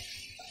aggressively.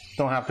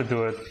 Don't have to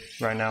do it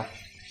right now.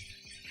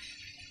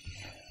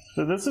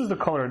 So this is the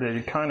color that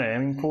you're kind of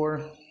aiming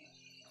for.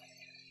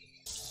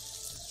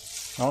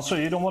 Also,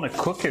 you don't want to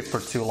cook it for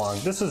too long.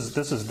 This is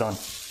done.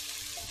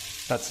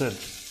 That's it.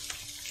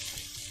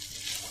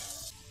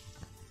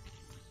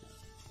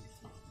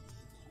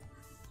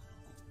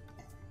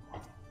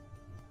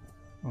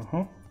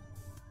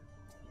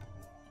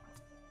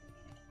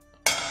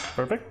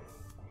 Perfect.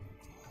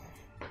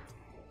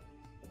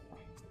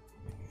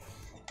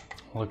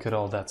 Look at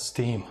all that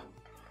steam.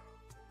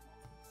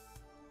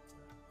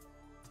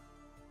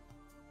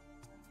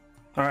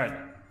 All right.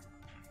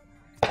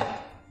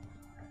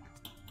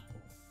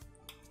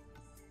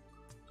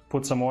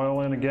 Put some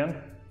oil in again.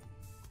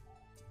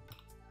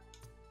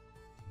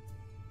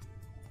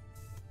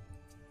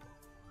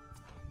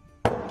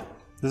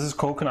 This is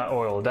coconut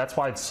oil. That's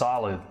why it's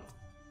solid.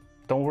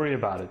 Don't worry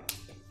about it.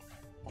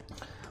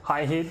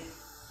 High heat.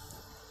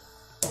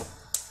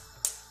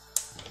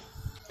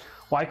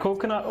 Why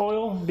coconut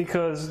oil?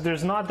 Because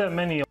there's not that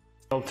many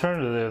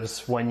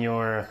alternatives when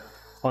you're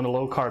on a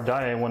low carb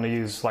diet. Want to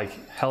use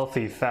like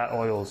healthy fatty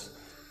oils.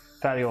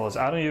 I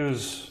don't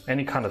use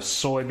any kind of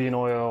soybean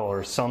oil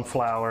or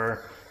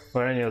sunflower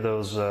or any of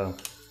those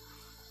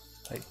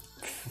like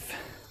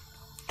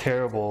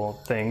terrible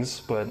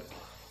things, but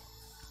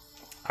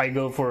I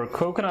go for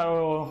coconut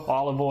oil,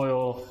 olive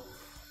oil,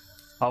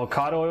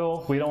 avocado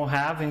oil. We don't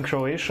have in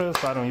Croatia,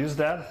 so I don't use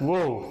that.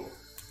 Whoa!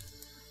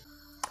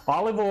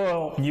 Olive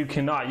oil you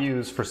cannot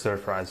use for stir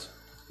fries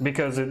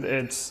because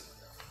it's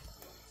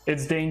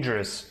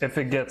dangerous if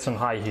it gets on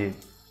high heat.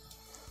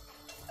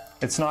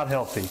 It's not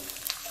healthy.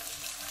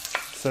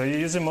 So you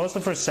use it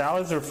mostly for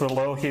salads or for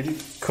low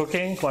heat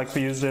cooking, like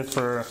we used it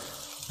for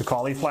the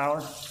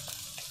cauliflower.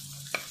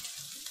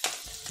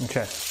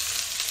 Okay.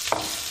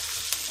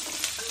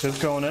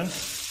 Just going in.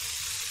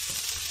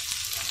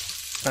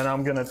 And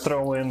I'm gonna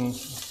throw in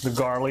the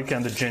garlic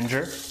and the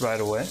ginger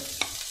right away.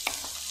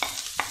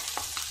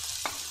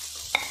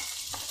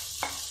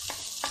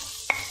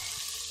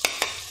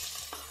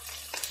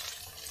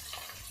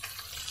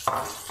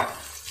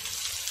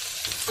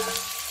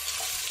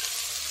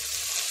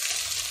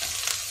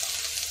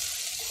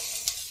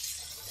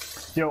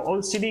 Yo,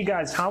 OCD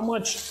guys, how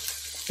much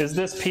is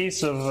this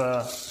piece of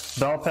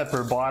bell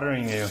pepper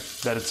bothering you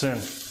that it's in?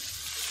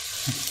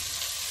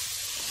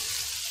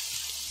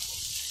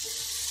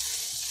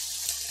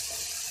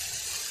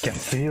 Can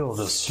feel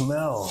the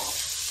smell.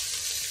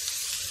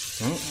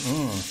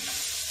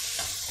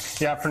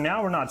 Yeah, for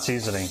now we're not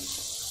seasoning.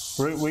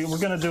 We're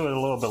gonna do it a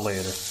little bit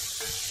later.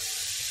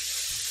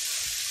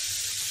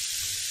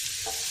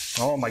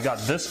 Oh my god,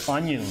 this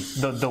onion,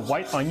 the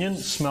white onion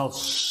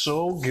smells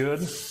so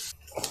good.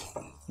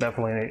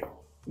 Definitely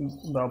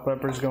bell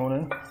peppers going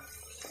in.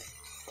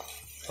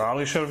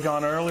 Probably should have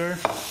gone earlier.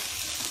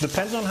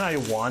 Depends on how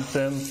you want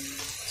them.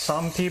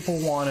 Some people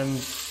want them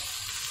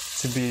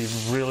to be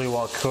really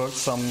well cooked.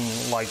 Some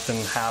like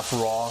them half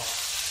raw.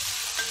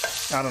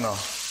 I don't know.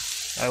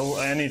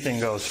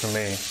 Anything goes for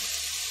me.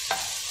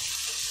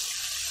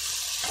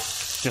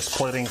 Just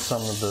splitting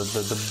some of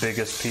the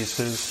biggest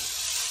pieces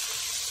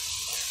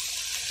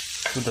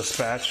with the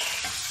spatch.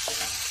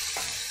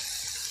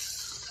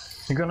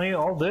 You're gonna eat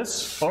all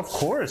this? Of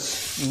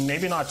course.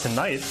 Maybe not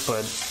tonight,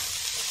 but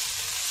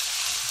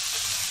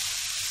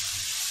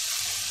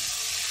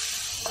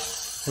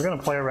we're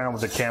gonna play around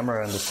with the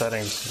camera and the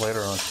settings later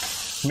on.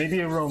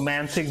 Maybe a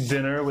romantic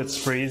dinner with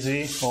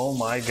sprEEEzy. Oh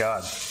my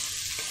god.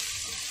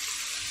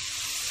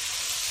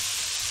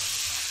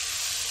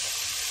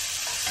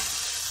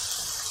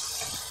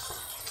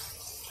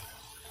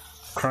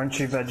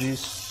 Crunchy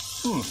veggies.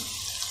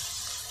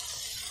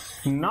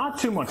 Not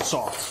too much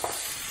salt.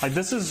 Like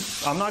this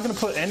is, I'm not gonna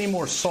put any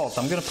more salt.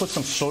 I'm gonna put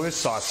some soy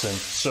sauce in.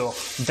 So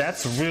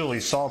that's really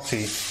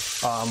salty.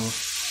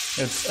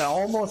 It's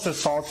almost as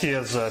salty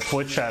as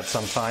Twitch chat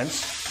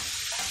sometimes.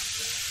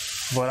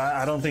 But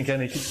I don't think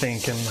anything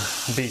can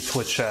beat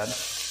Twitch chat.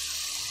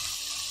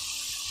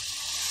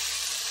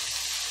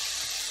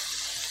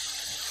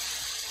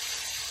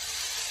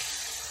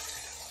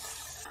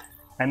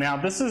 And now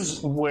this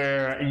is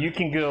where you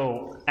can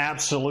go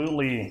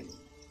absolutely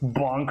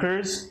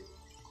bonkers.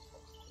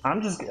 I'm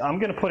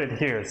gonna put it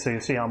here so you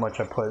see how much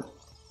I put.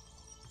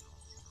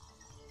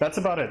 That's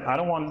about it. I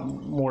don't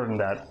want more than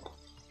that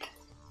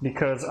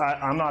because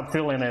I'm not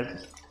feeling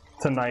it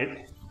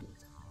tonight.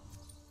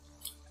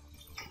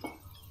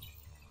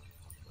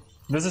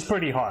 This is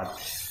pretty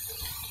hot.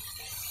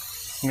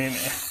 I mean,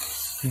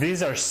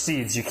 these are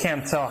seeds. You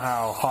can't tell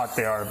how hot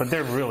they are, but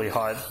they're really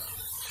hot.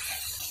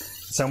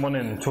 Someone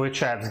in Twitch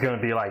chat is gonna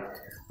be like,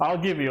 I'll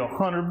give you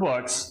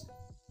 $100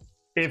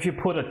 if you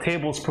put a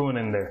tablespoon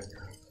in there.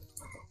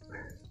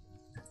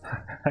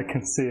 I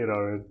can see it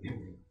already.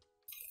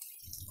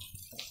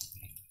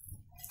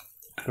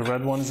 The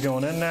red one's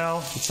going in now.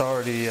 It's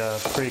already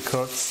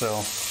pre-cooked,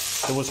 so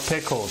it was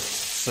pickled.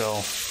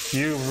 So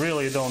you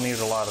really don't need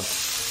a lot of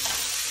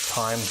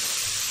time.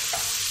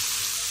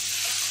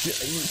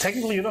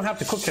 Technically, you don't have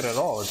to cook it at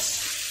all.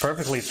 It's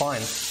perfectly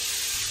fine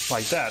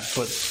like that.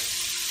 But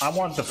I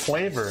want the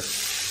flavor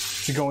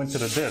to go into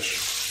the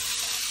dish.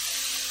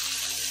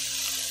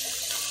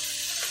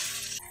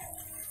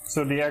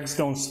 So the eggs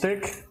don't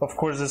stick. Of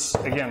course, this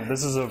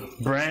is a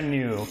brand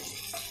new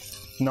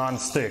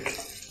non-stick.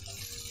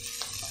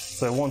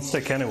 So it won't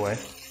stick anyway.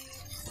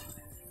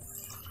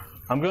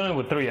 I'm going in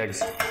with 3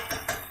 eggs.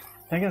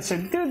 I'm gonna say,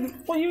 dude,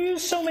 well, you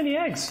use so many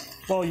eggs.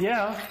 Well,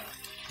 yeah.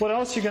 What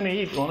else are you gonna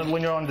eat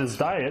when you're on this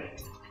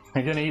diet?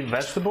 Are you gonna eat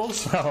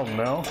vegetables? Oh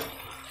no.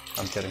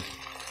 I'm kidding.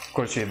 Of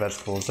course you eat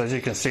vegetables. As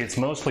you can see, it's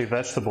mostly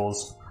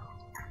vegetables.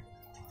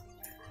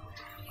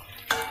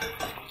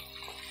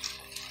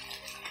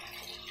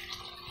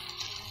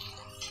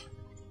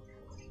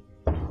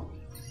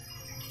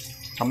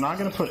 I'm not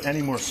gonna put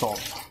any more salt.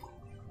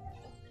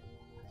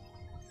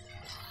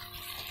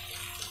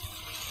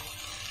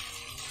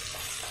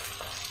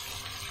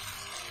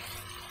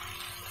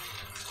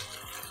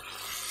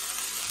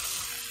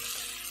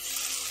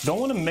 Don't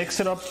want to mix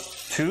it up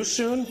too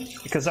soon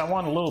because I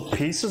want little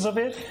pieces of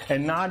it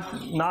and not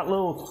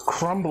little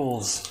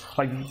crumbles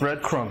like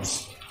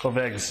breadcrumbs of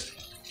eggs.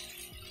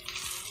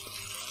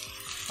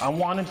 I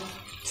want it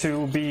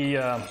to be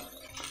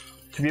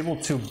able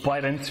to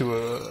bite into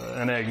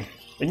an egg.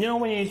 And you know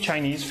when you eat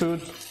Chinese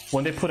food,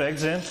 when they put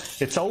eggs in,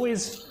 it's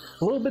always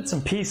little bits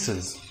and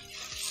pieces.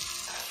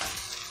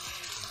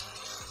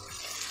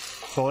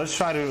 So let's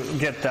try to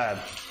get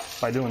that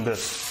by doing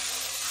this.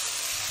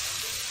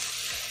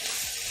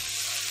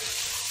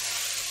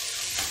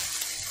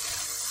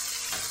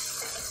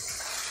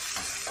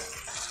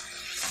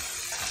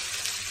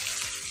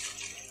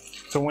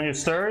 So when you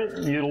stir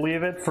it, you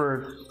leave it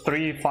for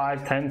 3,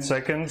 5, 10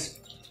 seconds.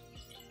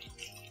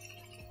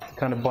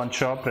 Kind of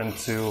bunch up and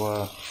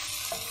to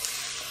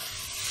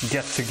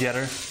get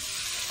together.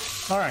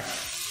 All right.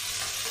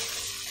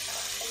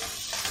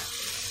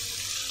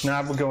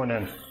 Now we're going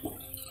in.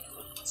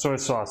 Soy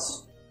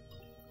sauce.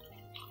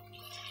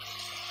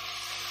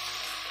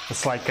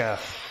 It's like a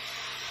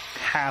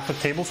half a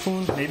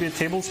tablespoon, maybe a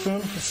tablespoon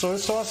of soy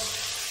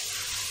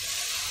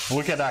sauce.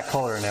 Look at that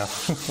color now.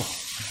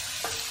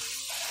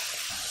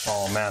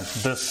 Oh man,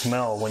 this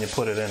smell when you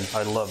put it in,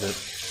 I love it.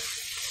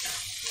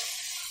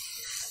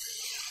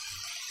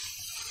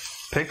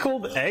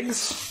 Pickled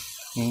eggs?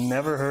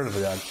 Never heard of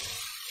that.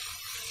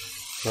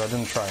 So I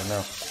didn't try it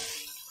now.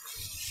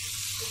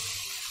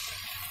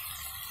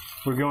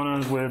 We're going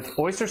on with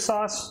oyster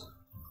sauce.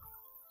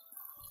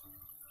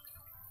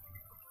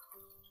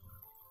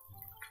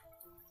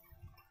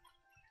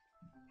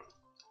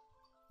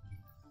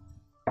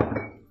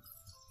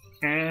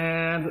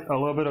 And a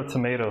little bit of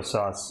tomato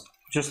sauce,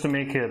 just to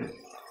make it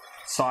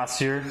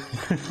saucier.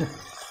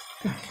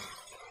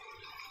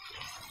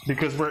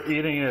 Because we're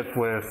eating it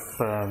with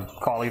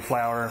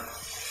cauliflower.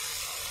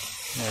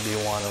 Maybe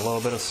you want a little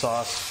bit of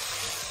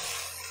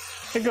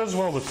sauce. It goes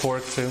well with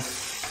pork too.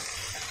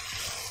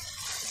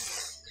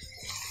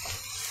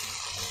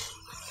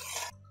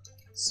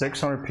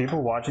 "600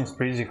 people watching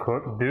sprEEEzy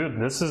cook." Dude,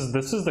 this is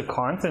the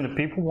content that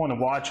people want to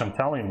watch, I'm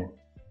telling you.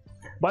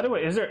 By the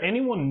way, is there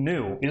anyone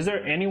new? Is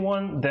there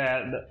anyone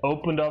that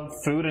opened up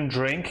food and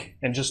drink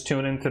and just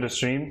tuned into the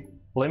stream?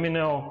 Let me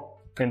know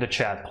in the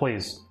chat,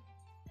 please.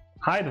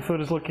 Hi, the food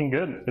is looking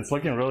good. It's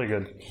looking really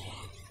good.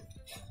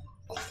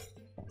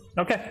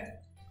 Okay,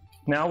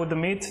 now with the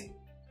meat.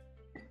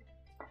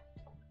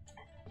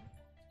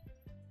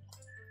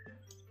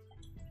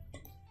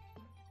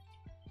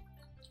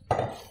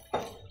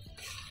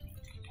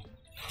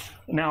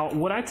 Now,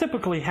 what I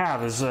typically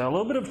have is a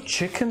little bit of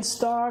chicken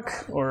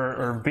stock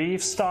or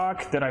beef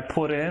stock that I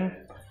put in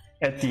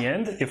at the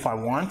end if I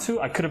want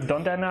to. I could have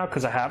done that now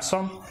because I have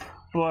some,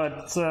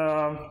 but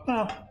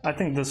well, I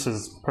think this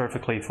is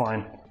perfectly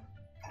fine.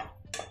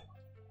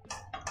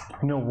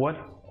 You know what?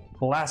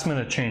 Last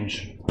minute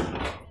change.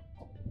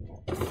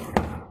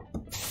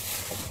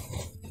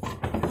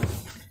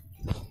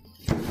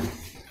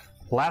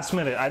 Last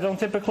minute. I don't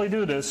typically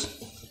do this.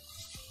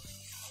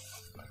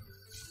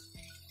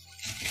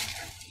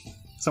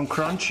 Some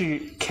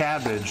crunchy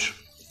cabbage.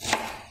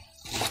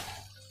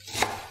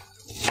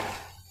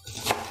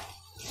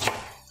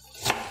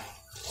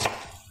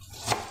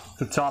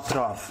 To top it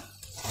off.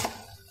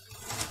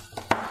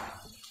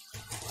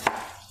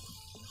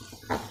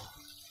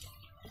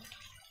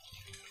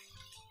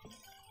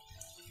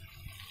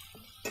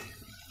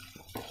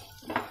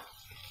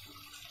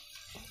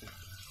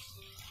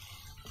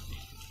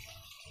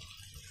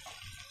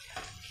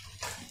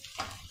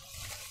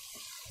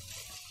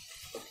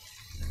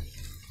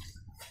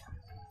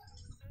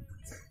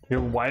 Your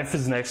wife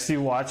is next to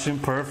you watching.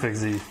 Perfect,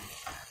 Z.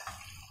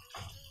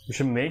 We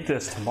should make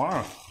this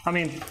tomorrow. I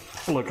mean,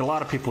 look, a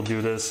lot of people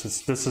do this.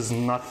 This is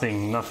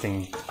nothing out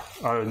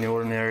of the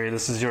ordinary.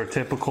 This is your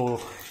typical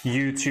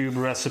YouTube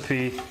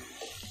recipe,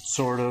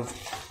 sort of.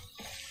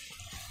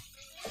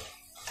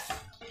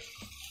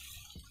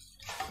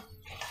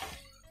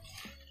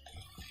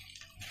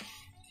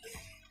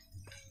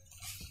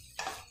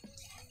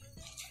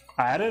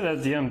 I added it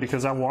at the end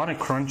because I want it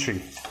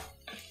crunchy.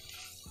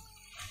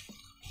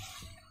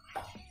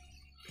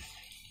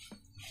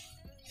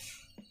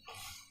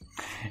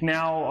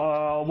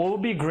 Now, what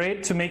would be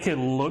great to make it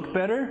look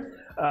better?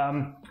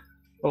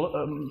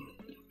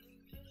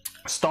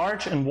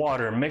 Starch and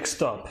water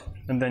mixed up,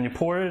 and then you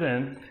pour it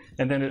in,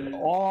 and then it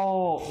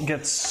all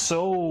gets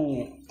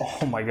so,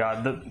 oh my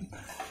god,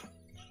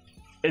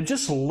 it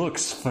just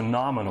looks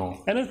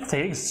phenomenal, and it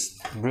tastes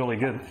really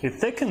good. It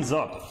thickens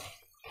up.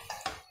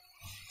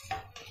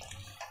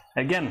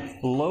 Again,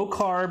 low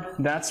carb,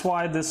 that's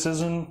why this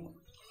isn't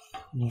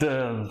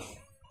the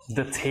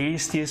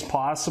tastiest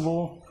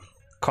possible.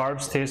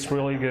 Carbs taste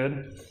really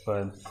good,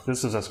 but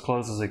this is as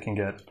close as it can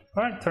get.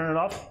 All right, turn it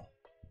off.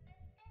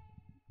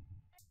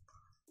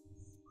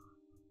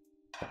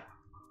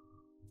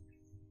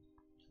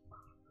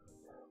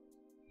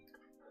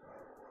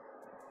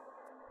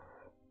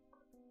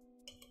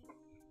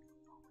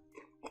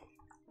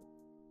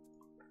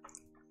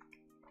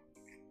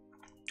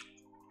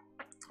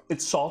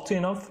 It's salty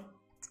enough.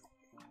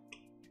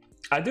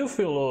 I do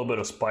feel a little bit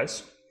of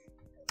spice.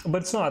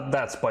 but it's not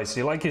that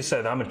spicy. Like you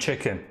said, I'm a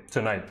chicken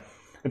tonight.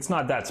 It's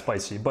not that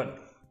spicy, but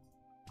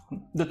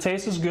the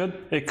taste is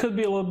good. It could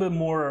be a little bit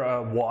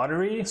more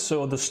watery,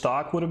 so the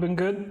stock would have been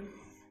good.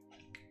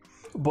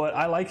 But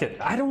I like it.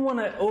 I don't want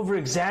to over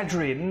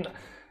exaggerate,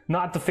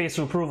 not the face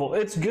of approval.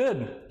 It's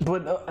good,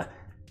 but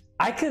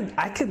I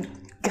could,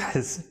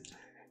 guys,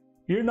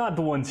 you're not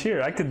the ones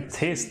here. I could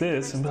taste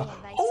this and be like,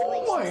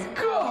 oh my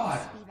God,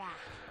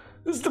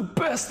 this is the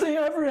best thing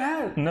I ever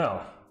had.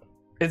 No,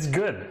 it's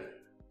good.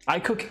 I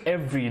cook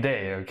every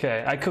day,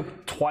 okay? I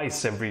cook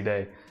twice every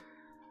day.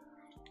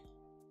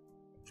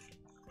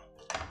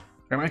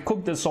 And I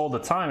cook this all the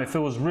time. If it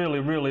was really,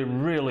 really,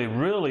 really,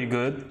 really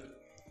good,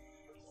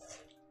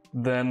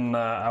 then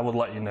I would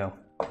let you know.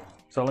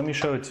 So let me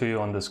show it to you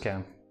on this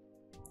cam.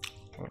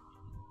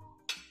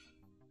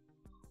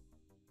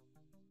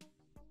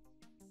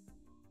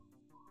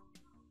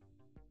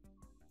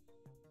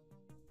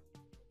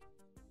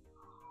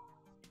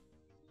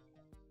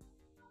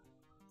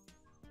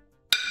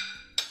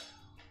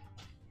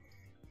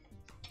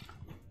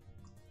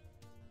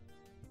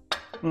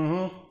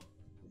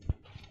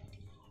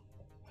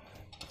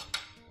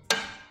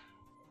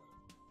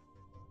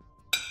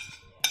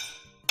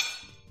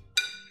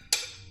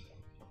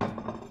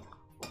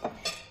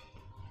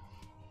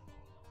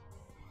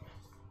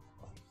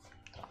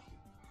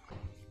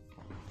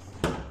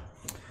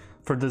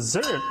 For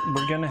dessert,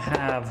 we're gonna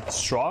have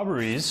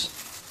strawberries,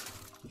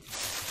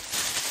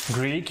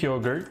 Greek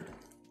yogurt,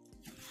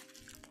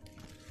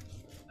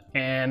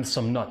 and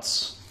some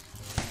nuts.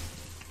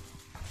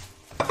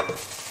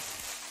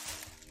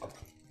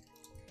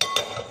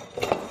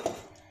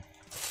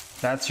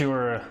 That's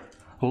your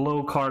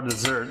low-carb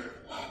dessert.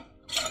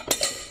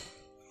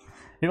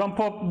 Ivan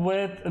Pop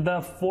with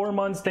the 4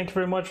 months. Thank you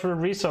very much for the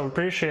resub.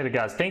 Appreciate it,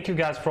 guys. Thank you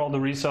guys for all the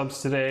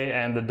resubs today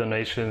and the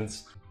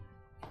donations.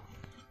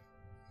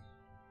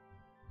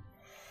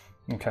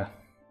 Okay,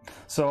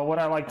 so what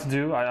I like to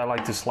do, I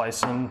like to slice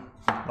them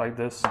like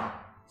this.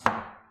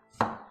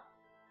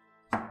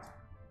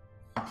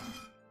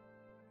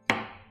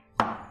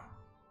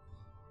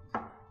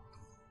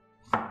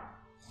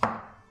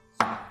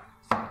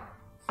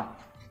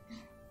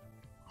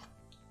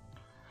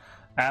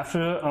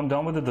 After I'm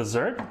done with the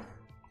dessert,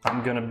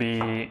 I'm gonna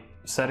be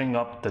setting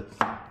up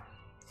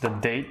the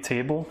date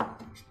table.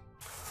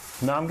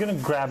 Now I'm gonna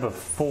grab a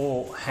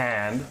full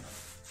hand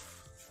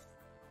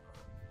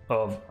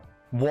of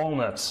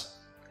walnuts,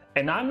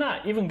 and I'm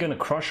not even gonna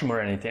crush them or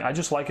anything. I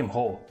just like them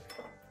whole.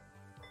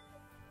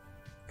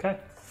 Okay.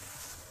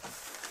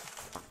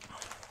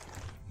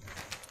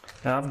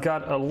 Now I've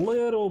got a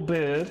little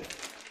bit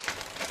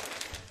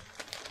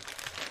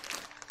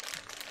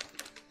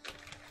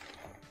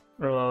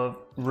of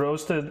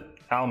roasted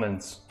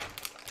almonds.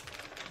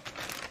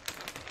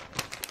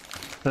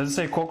 Does it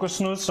say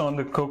kokosnuss on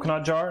the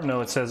coconut jar?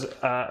 No, it says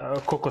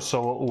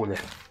kokosovo ulje.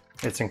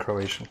 It's in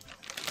Croatian.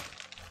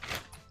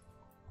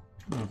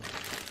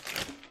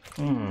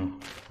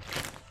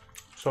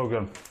 So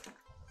good.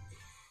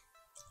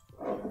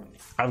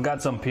 I've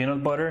got some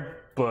peanut butter,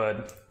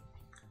 but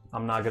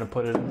I'm not gonna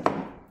put it in.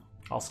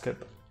 I'll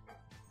skip.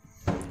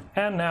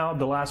 And now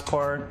the last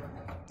part.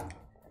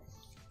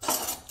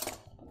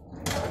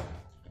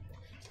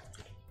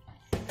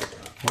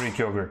 Greek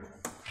yogurt.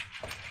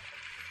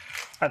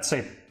 I'd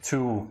say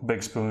 2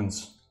 big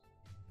spoons.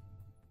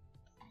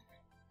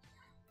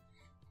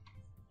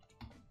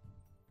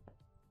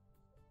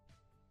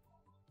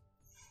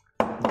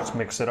 Just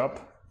mix it up,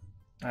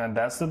 and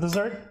that's the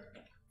dessert.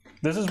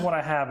 This is what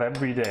I have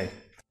every day.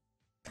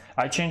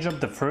 I change up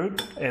the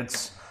fruit.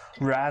 It's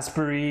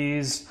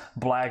raspberries,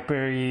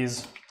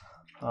 blackberries.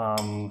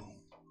 Well,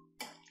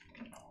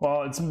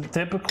 it's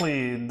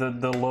typically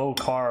the low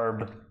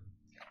carb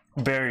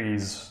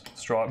berries,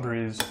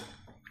 strawberries,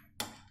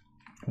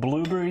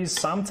 blueberries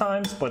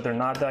sometimes, but they're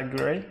not that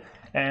great,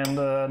 and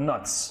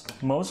nuts,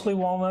 mostly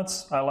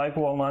walnuts. I like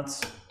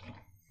walnuts.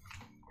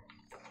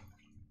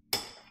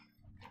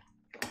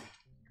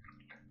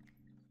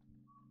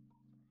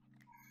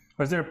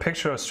 Was there a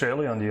picture of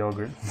Australia on the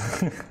yogurt?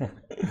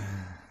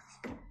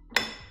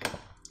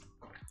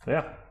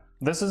 Yeah,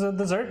 this is a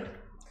dessert.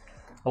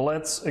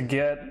 Let's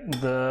get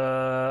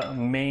the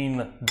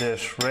main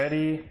dish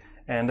ready,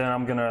 and then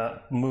I'm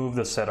gonna move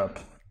the setup.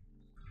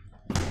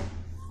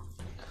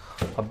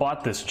 I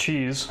bought this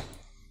cheese.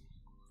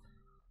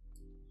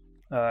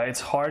 It's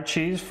hard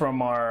cheese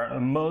from our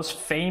most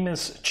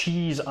famous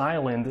cheese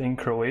island in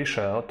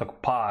Croatia,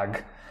 Otok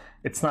Pag.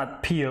 It's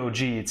not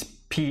P-O-G, it's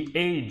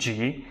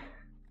P-A-G.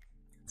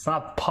 It's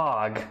not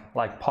Pog,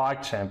 like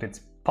PogChamp,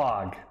 it's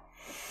Pog.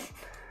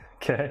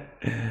 Okay?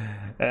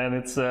 And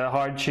it's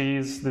hard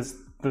cheese. This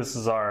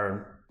is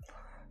our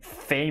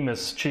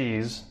famous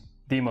cheese,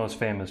 the most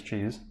famous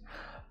cheese.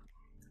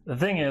 The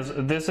thing is,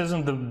 this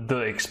isn't the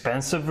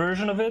expensive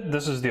version of it.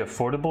 This is the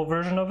affordable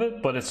version of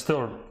it, but it's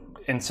still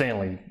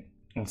insanely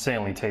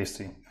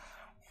tasty.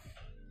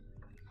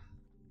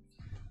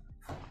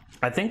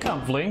 I think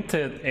I've linked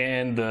it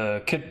in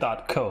the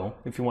kit.co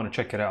if you want to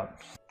check it out.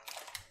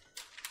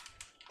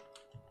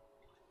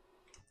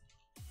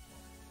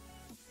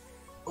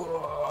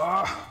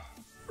 Ugh.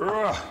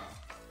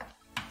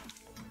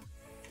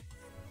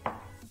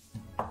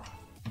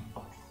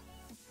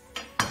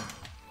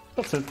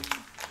 That's it.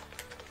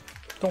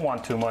 Don't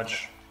want too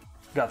much.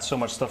 Got so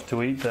much stuff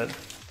to eat that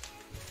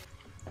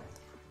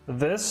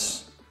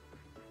this,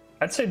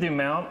 I'd say the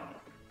amount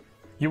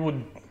you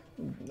would,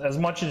 as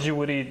much as you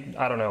would eat,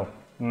 I don't know,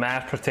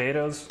 mashed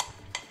potatoes.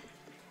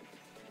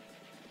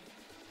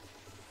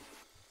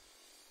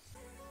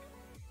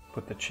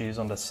 Put the cheese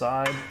on the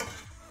side.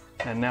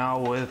 And now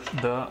with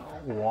the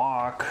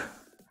wok,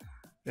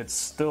 it's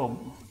still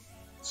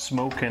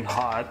smoking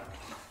hot.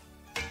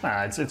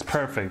 It's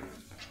perfect.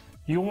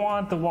 You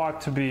want the wok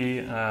to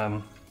be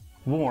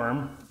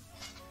warm.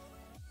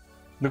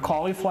 The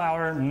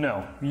cauliflower,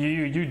 no.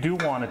 You do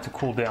want it to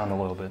cool down a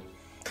little bit.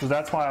 So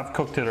that's why I've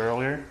cooked it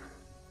earlier.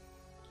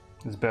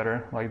 It's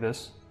better like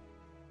this.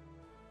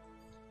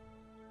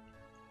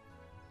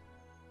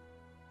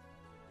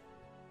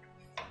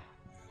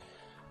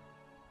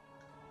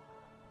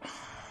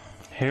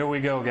 Here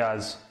we go,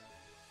 guys.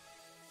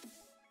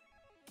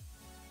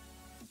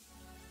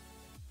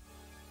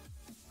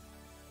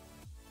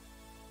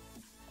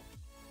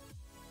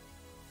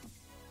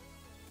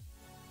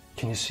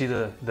 Can you see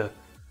the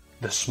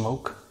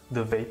smoke,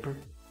 the vapor?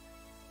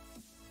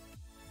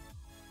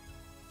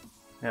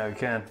 Yeah, you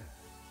can.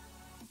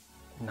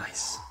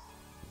 Nice.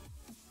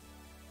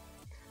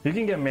 You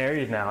can get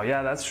married now.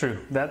 Yeah, that's true.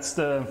 That's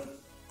the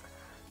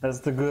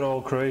good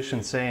old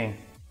Croatian saying.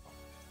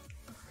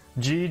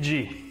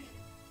 GG.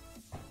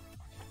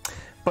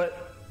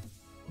 But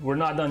we're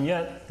not done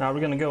yet. Now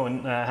we're gonna go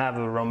and have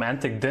a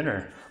romantic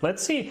dinner.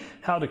 Let's see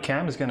how the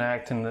cam is gonna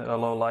act in a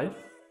low light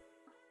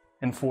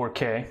in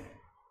 4K.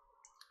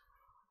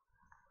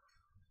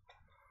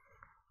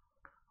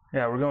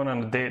 Yeah, we're going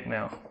on a date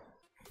now.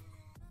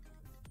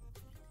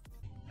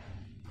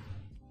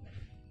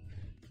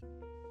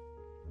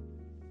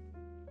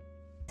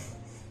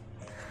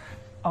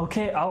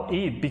 Okay, I'll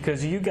eat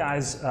because you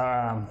guys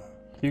are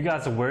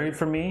worried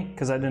for me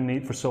because I didn't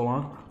eat for so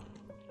long.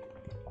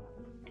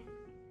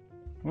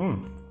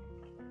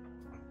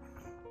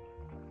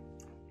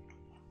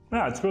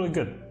 Yeah, it's really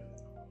good.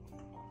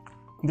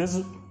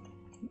 This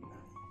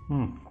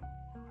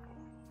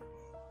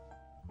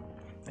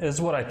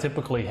is what I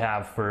typically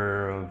have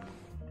for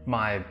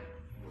my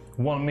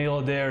 1 meal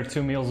a day or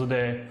 2 meals a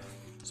day,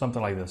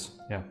 something like this.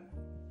 Yeah.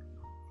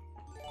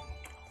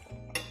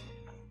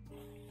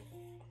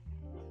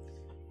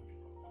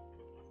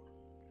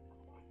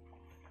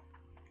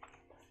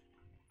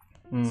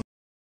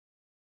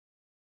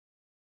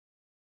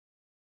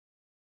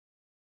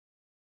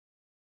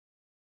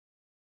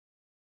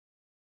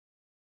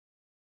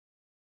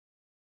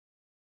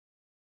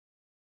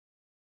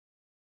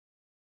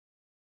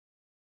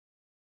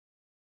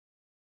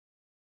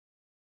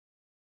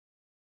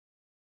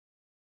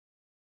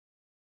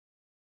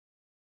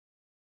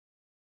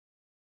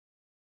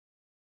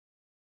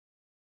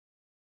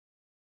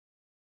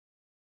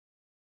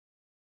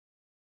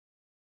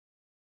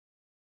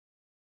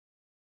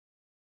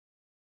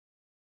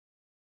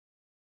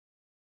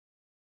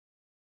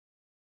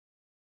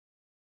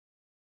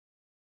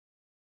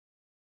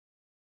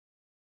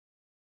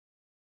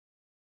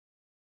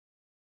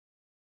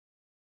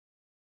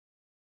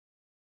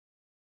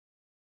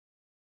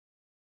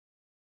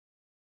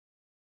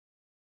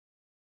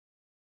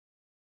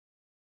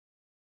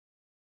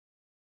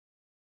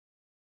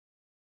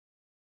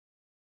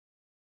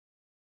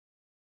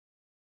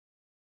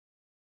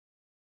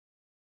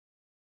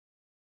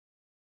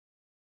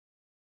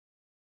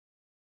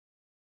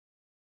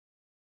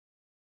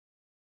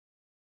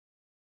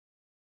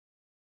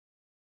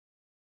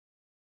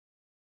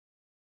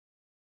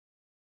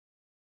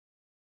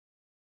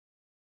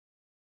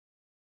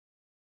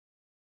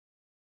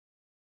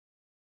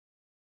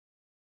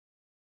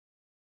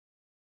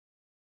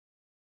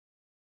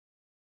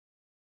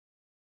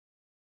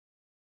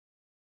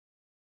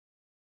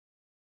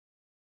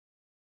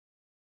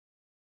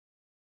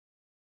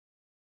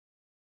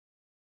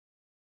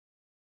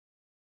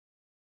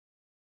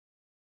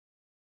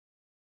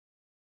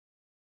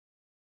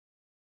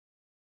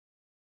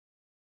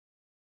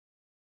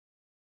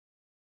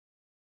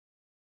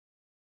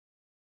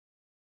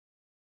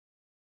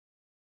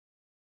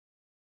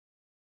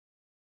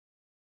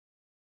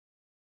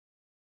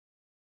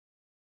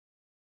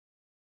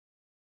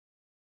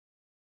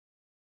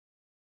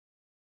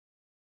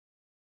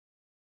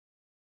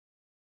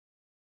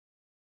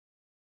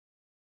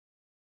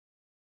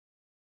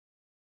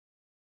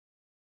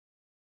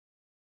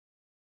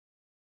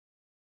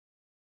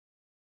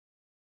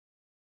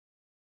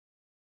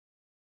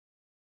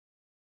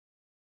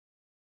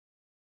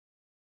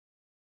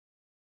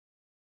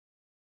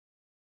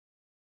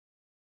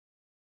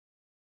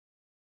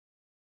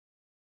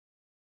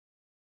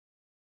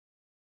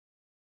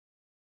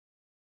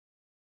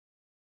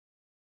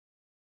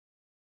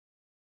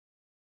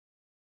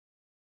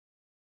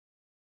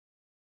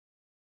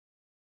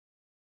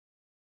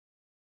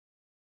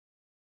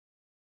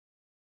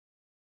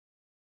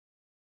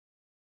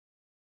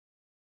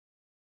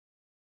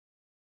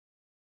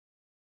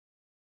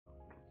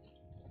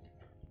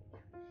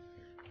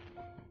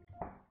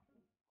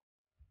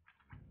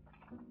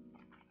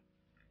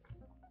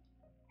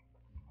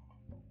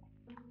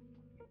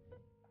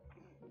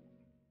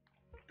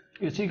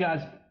 You see,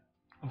 guys,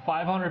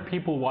 500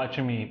 people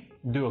watching me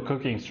do a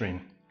cooking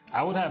stream.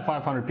 I would have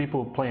 500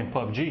 people playing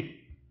PUBG.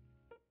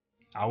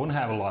 I wouldn't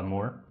have a lot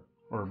more,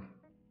 or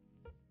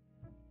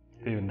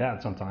even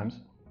that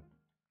sometimes.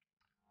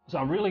 So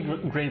I'm really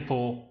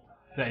grateful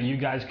that you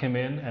guys came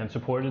in and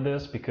supported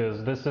this,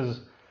 because this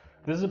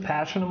is a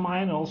passion of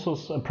mine, also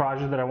a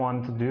project that I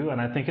wanted to do,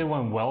 and I think it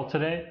went well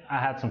today. I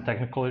had some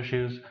technical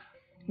issues,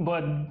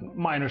 but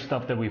minor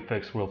stuff that we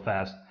fixed real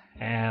fast.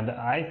 And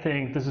I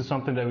think this is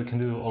something that we can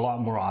do a lot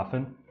more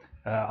often.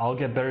 I'll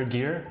get better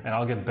gear and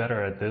I'll get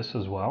better at this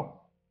as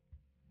well.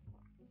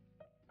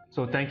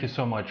 So thank you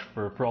so much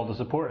for all the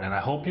support, and I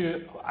hope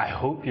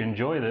you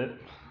enjoyed it.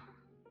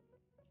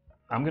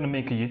 I'm gonna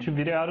make a YouTube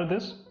video out of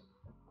this.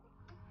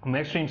 I'm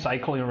extreme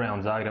cycling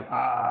around Zagreb.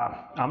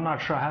 I'm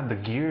not sure I have the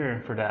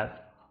gear for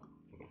that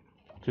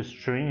to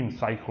stream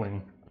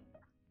cycling.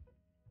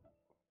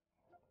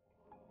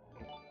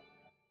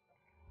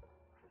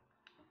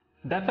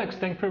 Defex,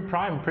 thank you for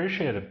Prime,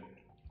 appreciate it.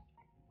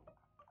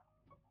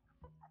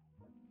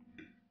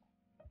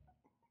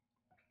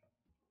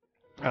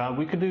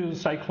 We could do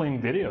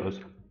cycling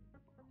videos.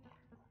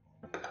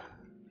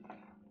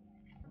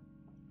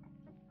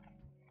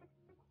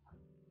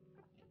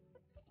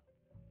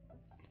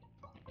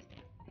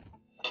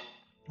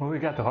 Oh, we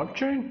got the hug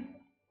chain?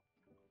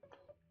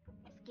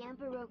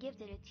 Scampero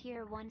gifted a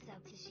tier 1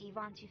 sub to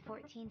Shivan to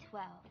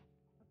 1412.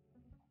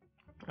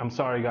 I'm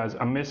sorry guys,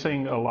 I'm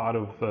missing a lot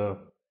of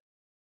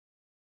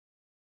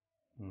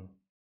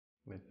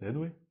Wait, did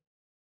we?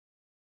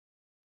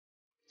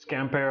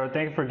 Scampero,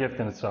 thank you for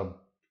gifting a sub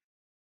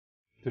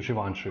to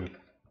Shivanshu.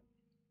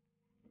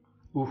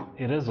 Ooh,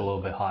 it is a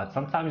little bit hot.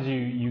 Sometimes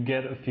you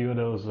get a few of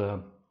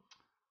those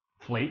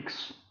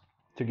flakes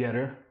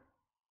together.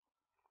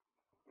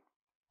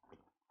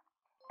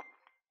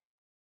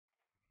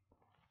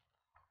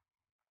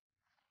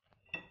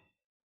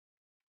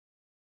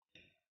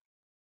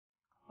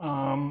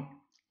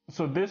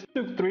 So this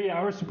took 3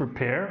 hours to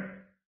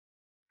prepare.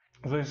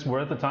 So it's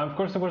worth the time. Of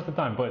course, it's worth the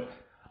time, but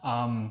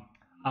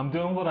I'm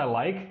doing what I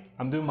like.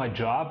 I'm doing my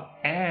job,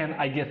 and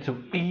I get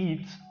to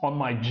eat on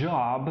my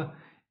job.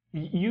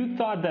 You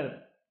thought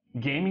that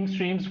gaming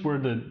streams were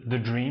the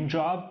dream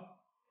job?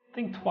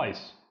 Think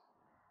twice.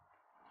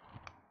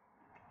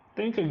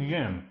 Think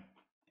again.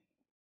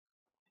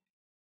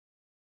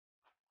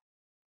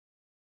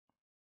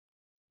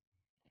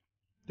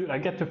 Dude, I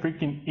get to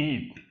freaking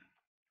eat.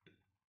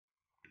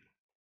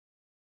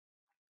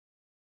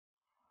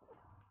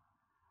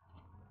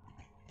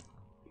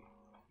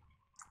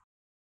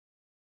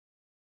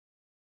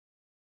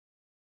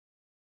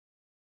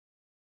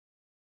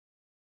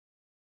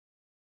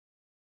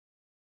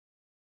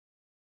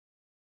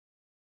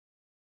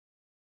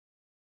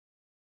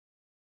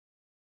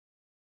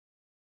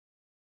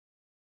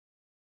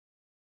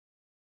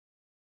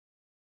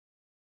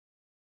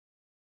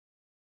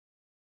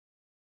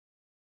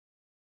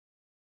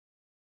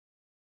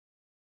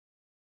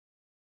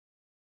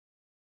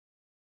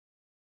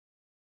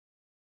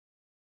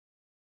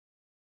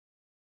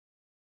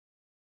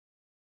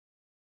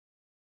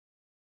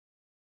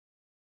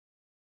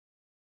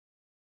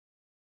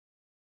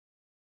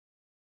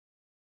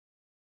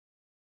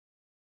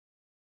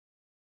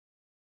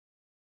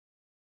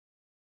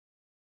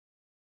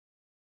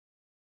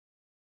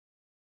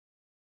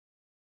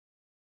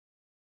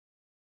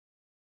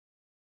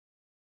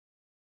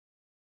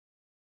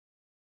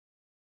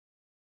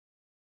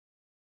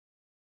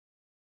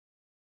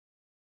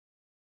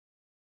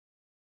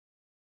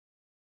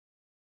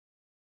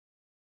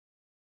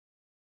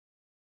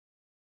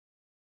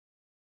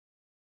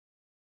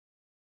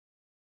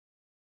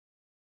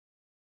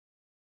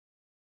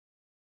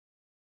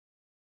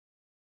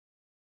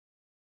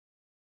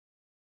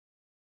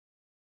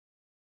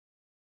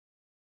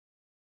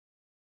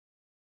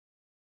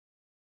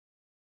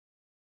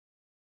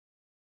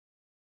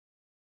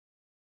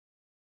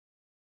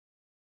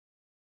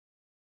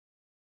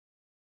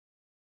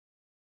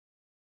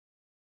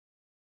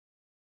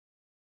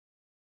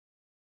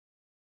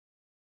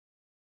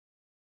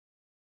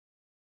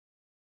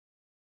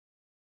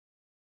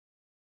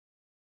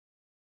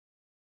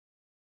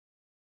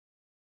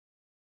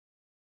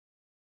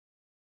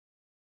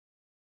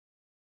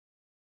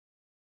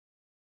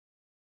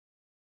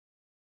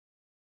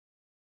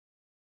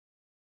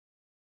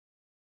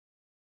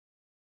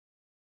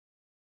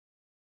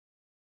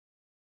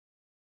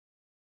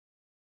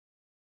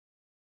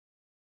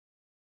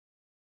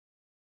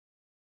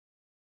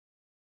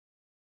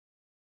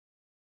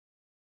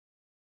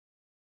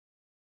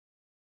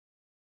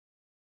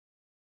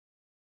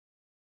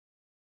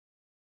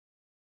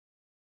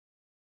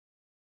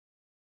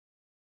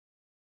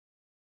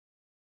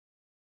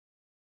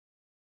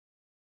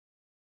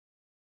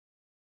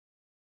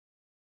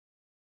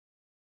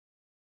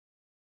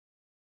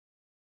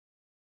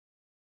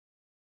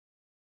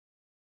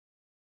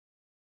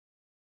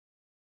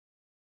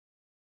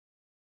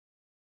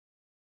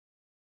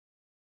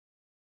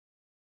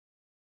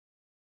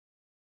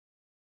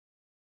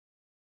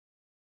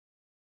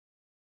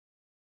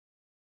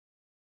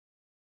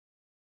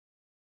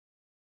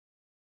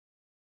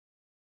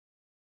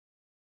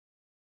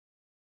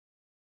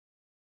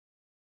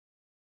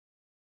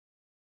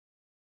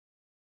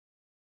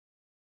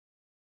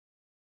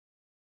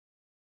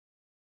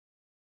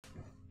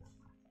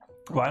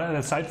 Why did I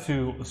decide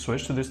to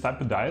switch to this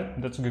type of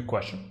diet? That's a good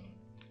question.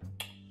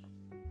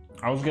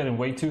 I was getting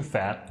way too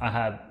fat. I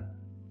had,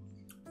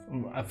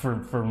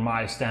 for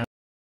my standard,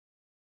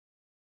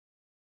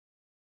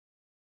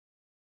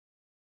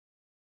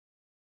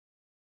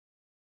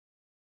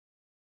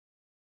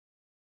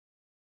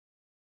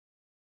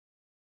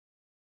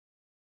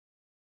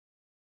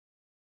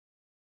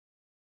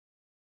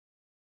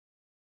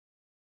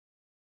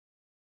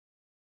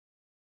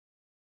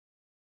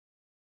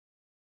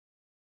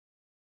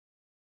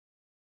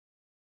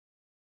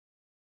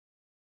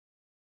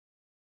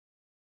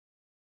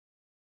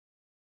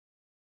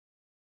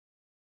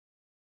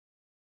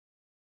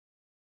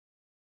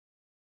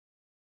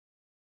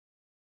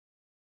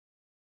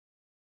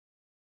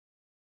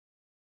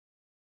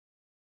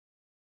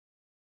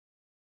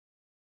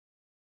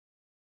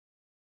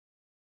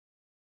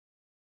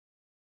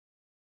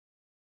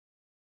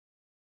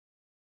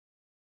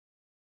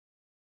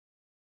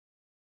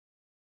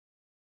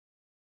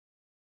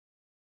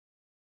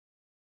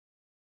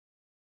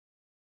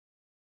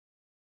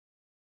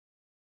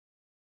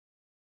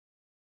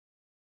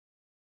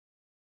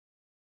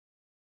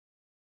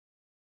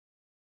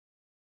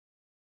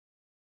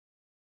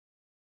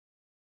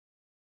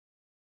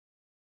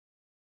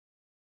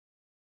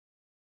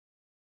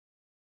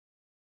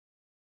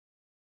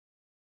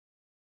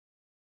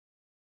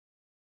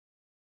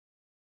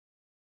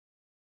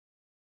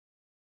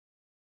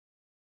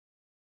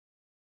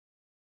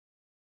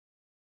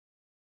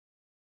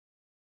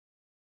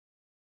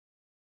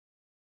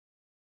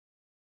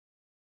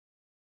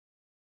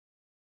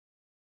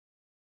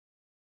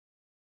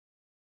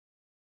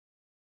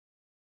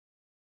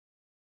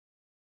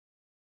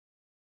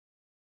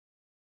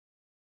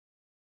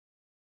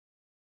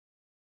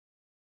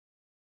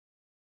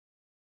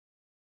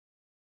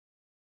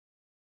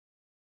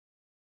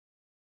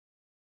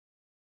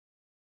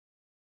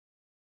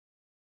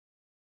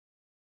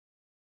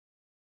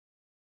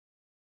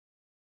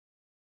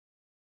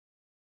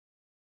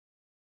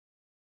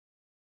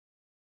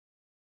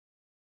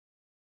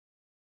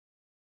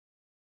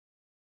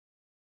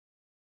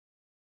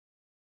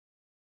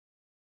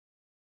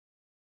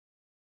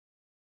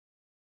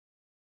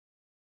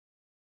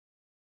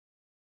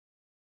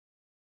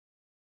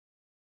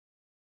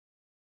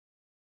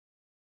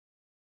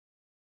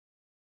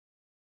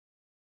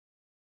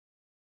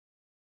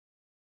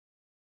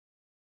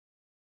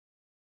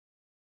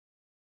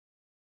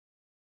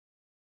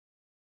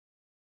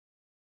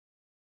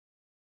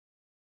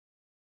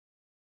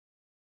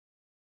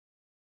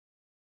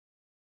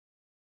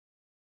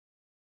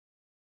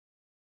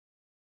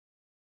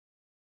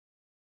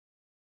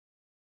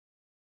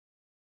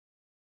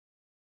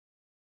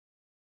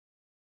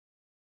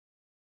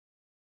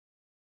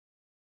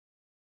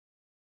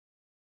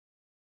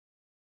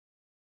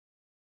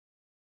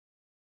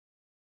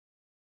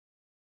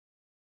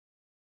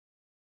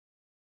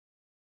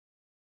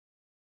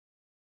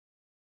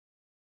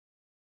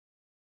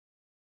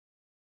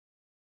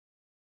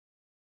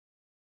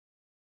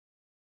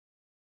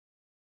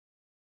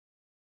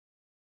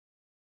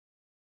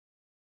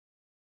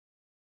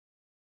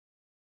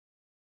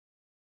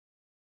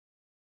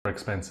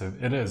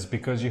 expensive. It is,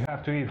 because you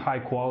have to eat high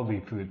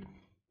quality food.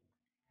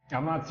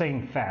 I'm not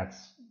saying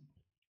fats,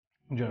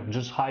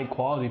 just high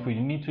quality food.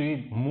 You need to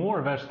eat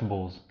more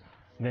vegetables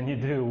than you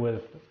do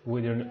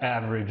with your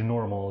average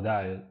normal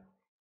diet.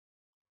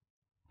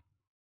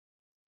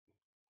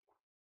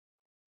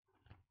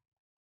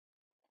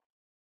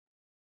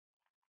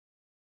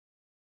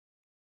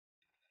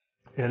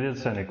 It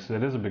is, Senix.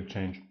 It is a big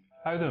change.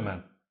 How you doing,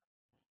 man?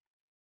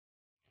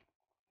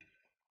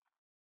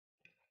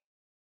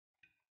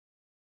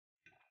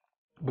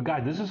 But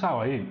guys, this is how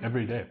I eat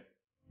every day,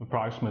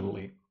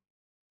 approximately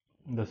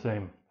the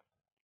same.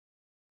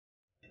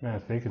 Man,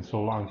 it's taking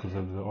so long because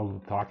of all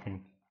the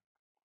talking.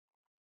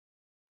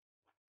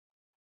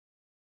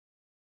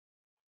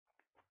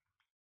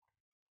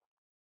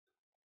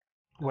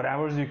 What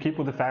hours do you keep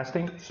with the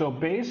fasting? So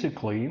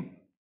basically,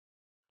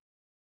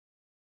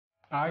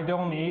 I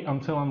don't eat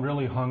until I'm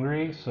really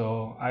hungry.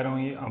 So I don't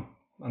eat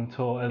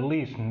until at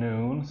least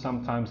noon,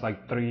 sometimes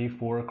like 3,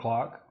 4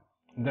 o'clock.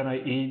 Then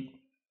I eat.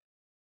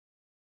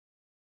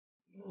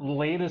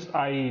 Latest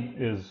I eat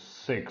is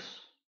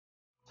 6.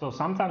 So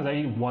sometimes I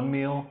eat one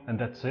meal and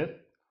that's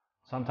it.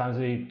 Sometimes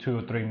I eat 2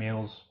 or 3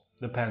 meals.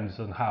 Depends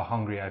on how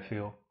hungry I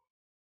feel.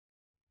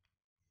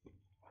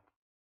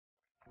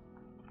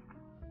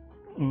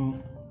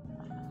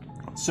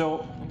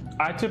 So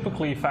I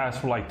typically fast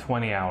for like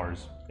 20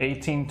 hours.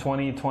 18,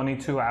 20,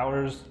 22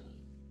 hours.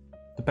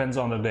 Depends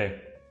on the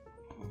day.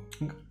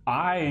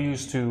 I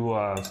used to,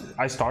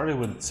 I started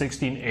with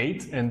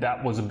 16/8 and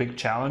that was a big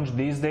challenge.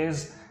 These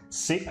days,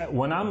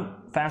 when I'm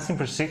fasting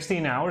for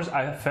 16 hours,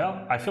 I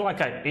feel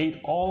like I ate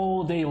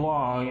all day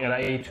long and I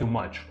ate too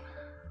much.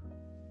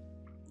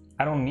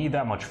 I don't need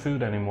that much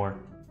food anymore.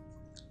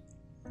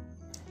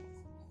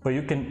 But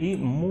you can eat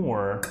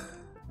more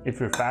if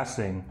you're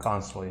fasting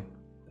constantly.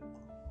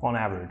 On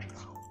average,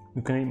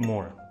 you can eat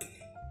more.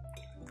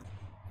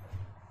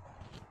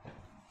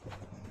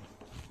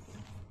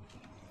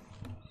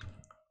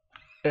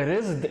 It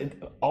is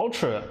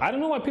ultra. I don't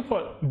know why people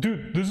are,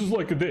 dude, this is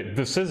like a date.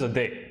 This is a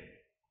date.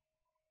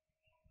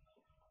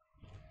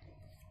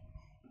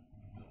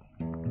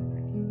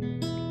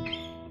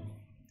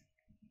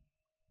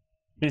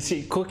 You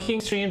see, cooking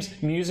streams,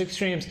 music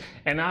streams,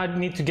 and I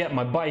need to get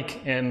my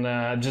bike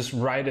and just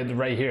ride it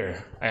right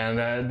here.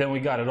 And then we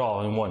got it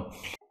all in one.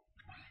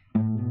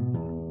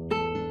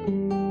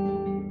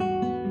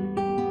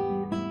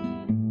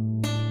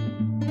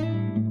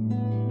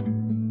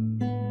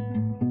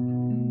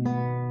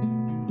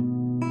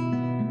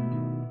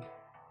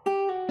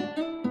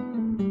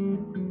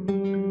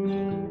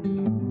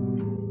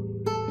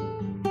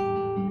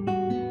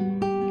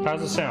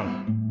 How's it sound?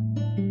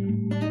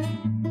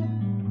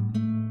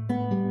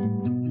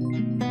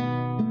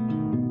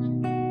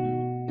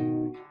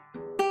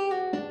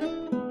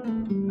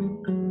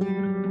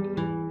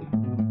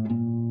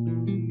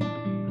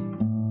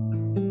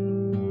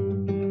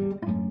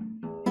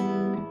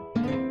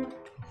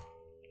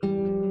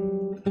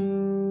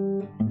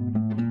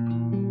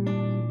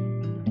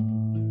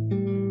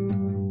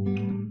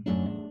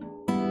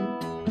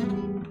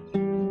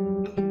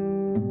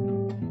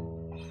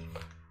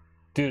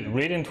 Dude,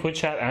 reading Twitch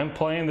chat and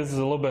playing, this is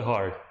a little bit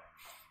hard.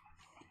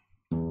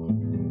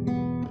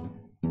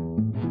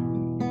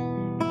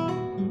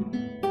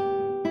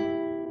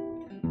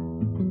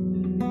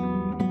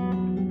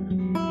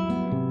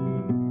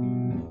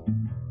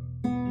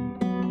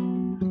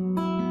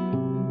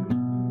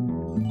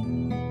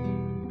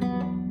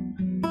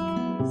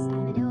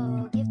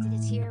 Simon gifted a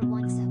tier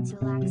 1 sub to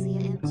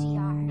Alaxia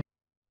MGR.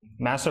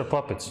 Master of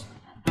Puppets.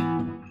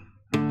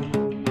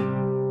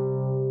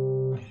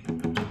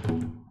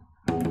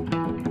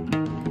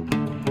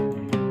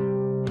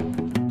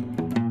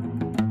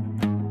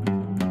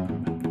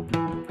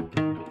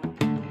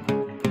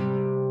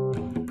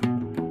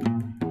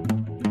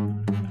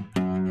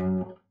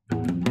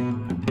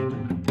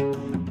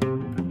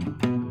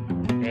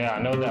 Yeah,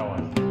 I know that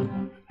one.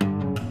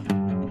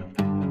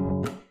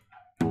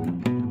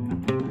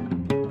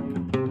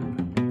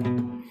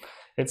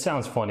 It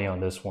sounds funny on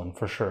this one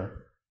for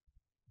sure,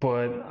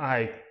 but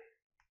I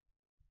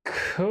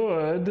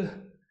could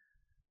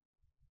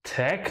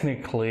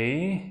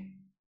technically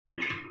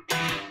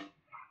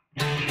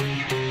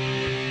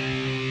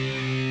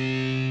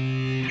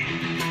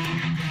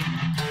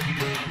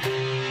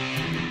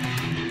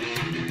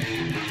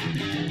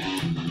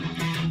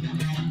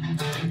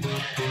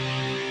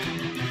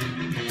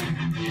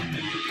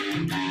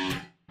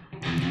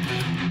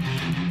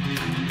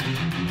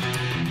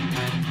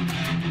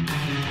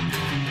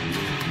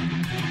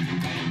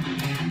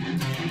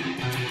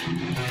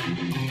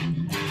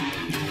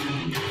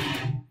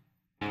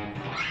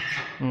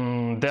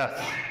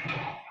death.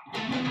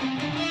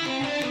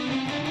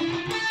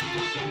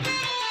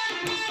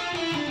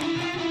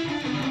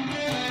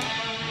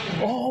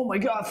 Oh my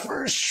god,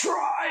 first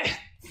try!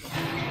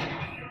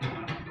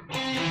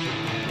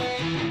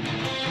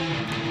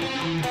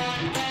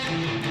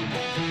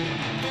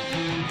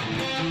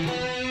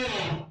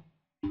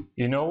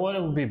 You know what,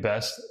 it would be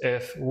best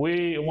if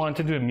we want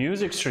to do a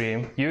music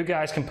stream. You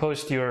guys can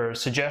post your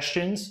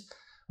suggestions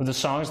of the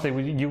songs that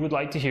you would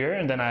like to hear,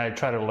 and then I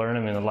try to learn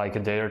them in like a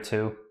day or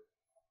two.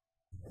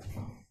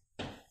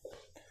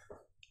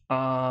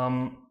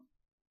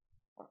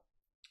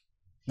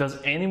 Does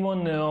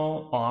anyone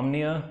know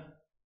Omnia?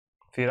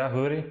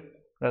 Firahuri?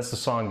 That's the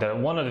song that,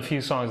 one of the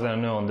few songs that I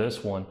know on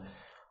this one.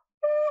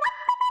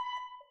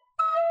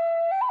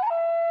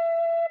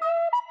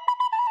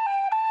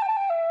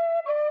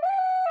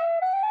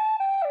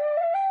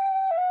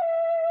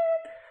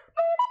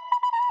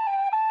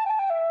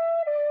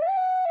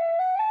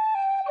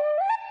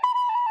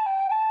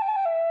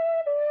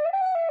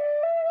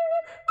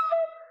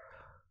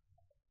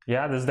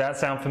 Yeah, does that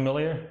sound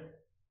familiar?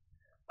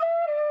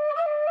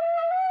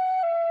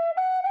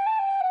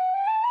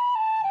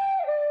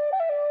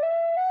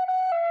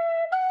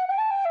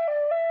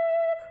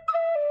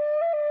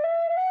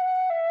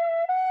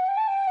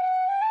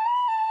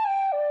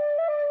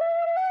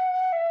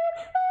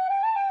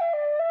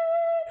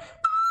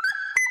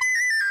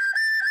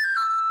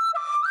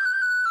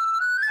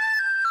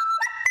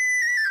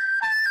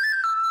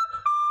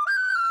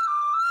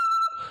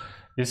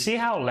 You see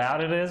how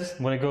loud it is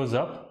when it goes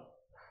up?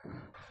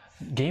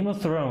 Game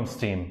of Thrones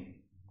theme.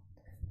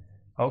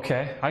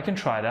 Okay, I can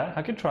try that.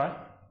 I can try.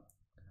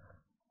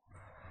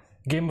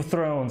 Game of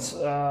Thrones.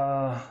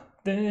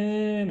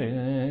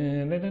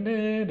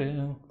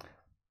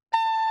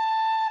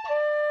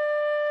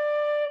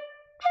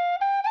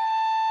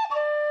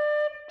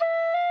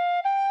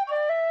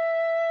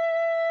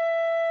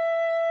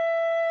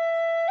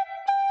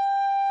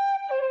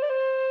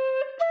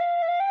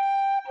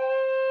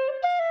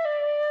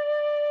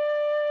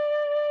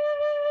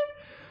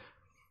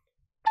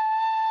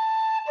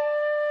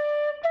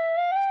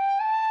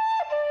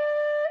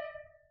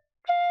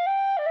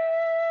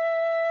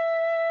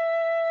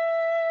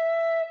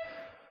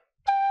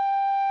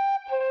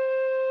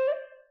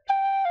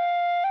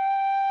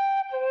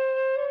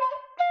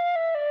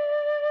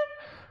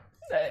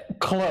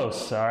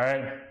 Close, all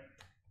right?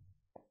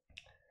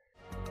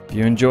 If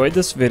you enjoyed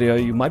this video,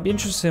 you might be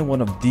interested in one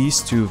of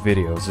these two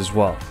videos as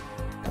well.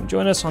 Come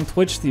join us on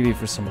Twitch TV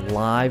for some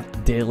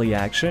live daily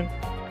action.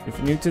 If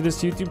you're new to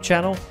this YouTube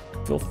channel,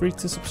 feel free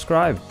to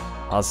subscribe.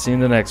 I'll see you in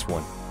the next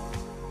one.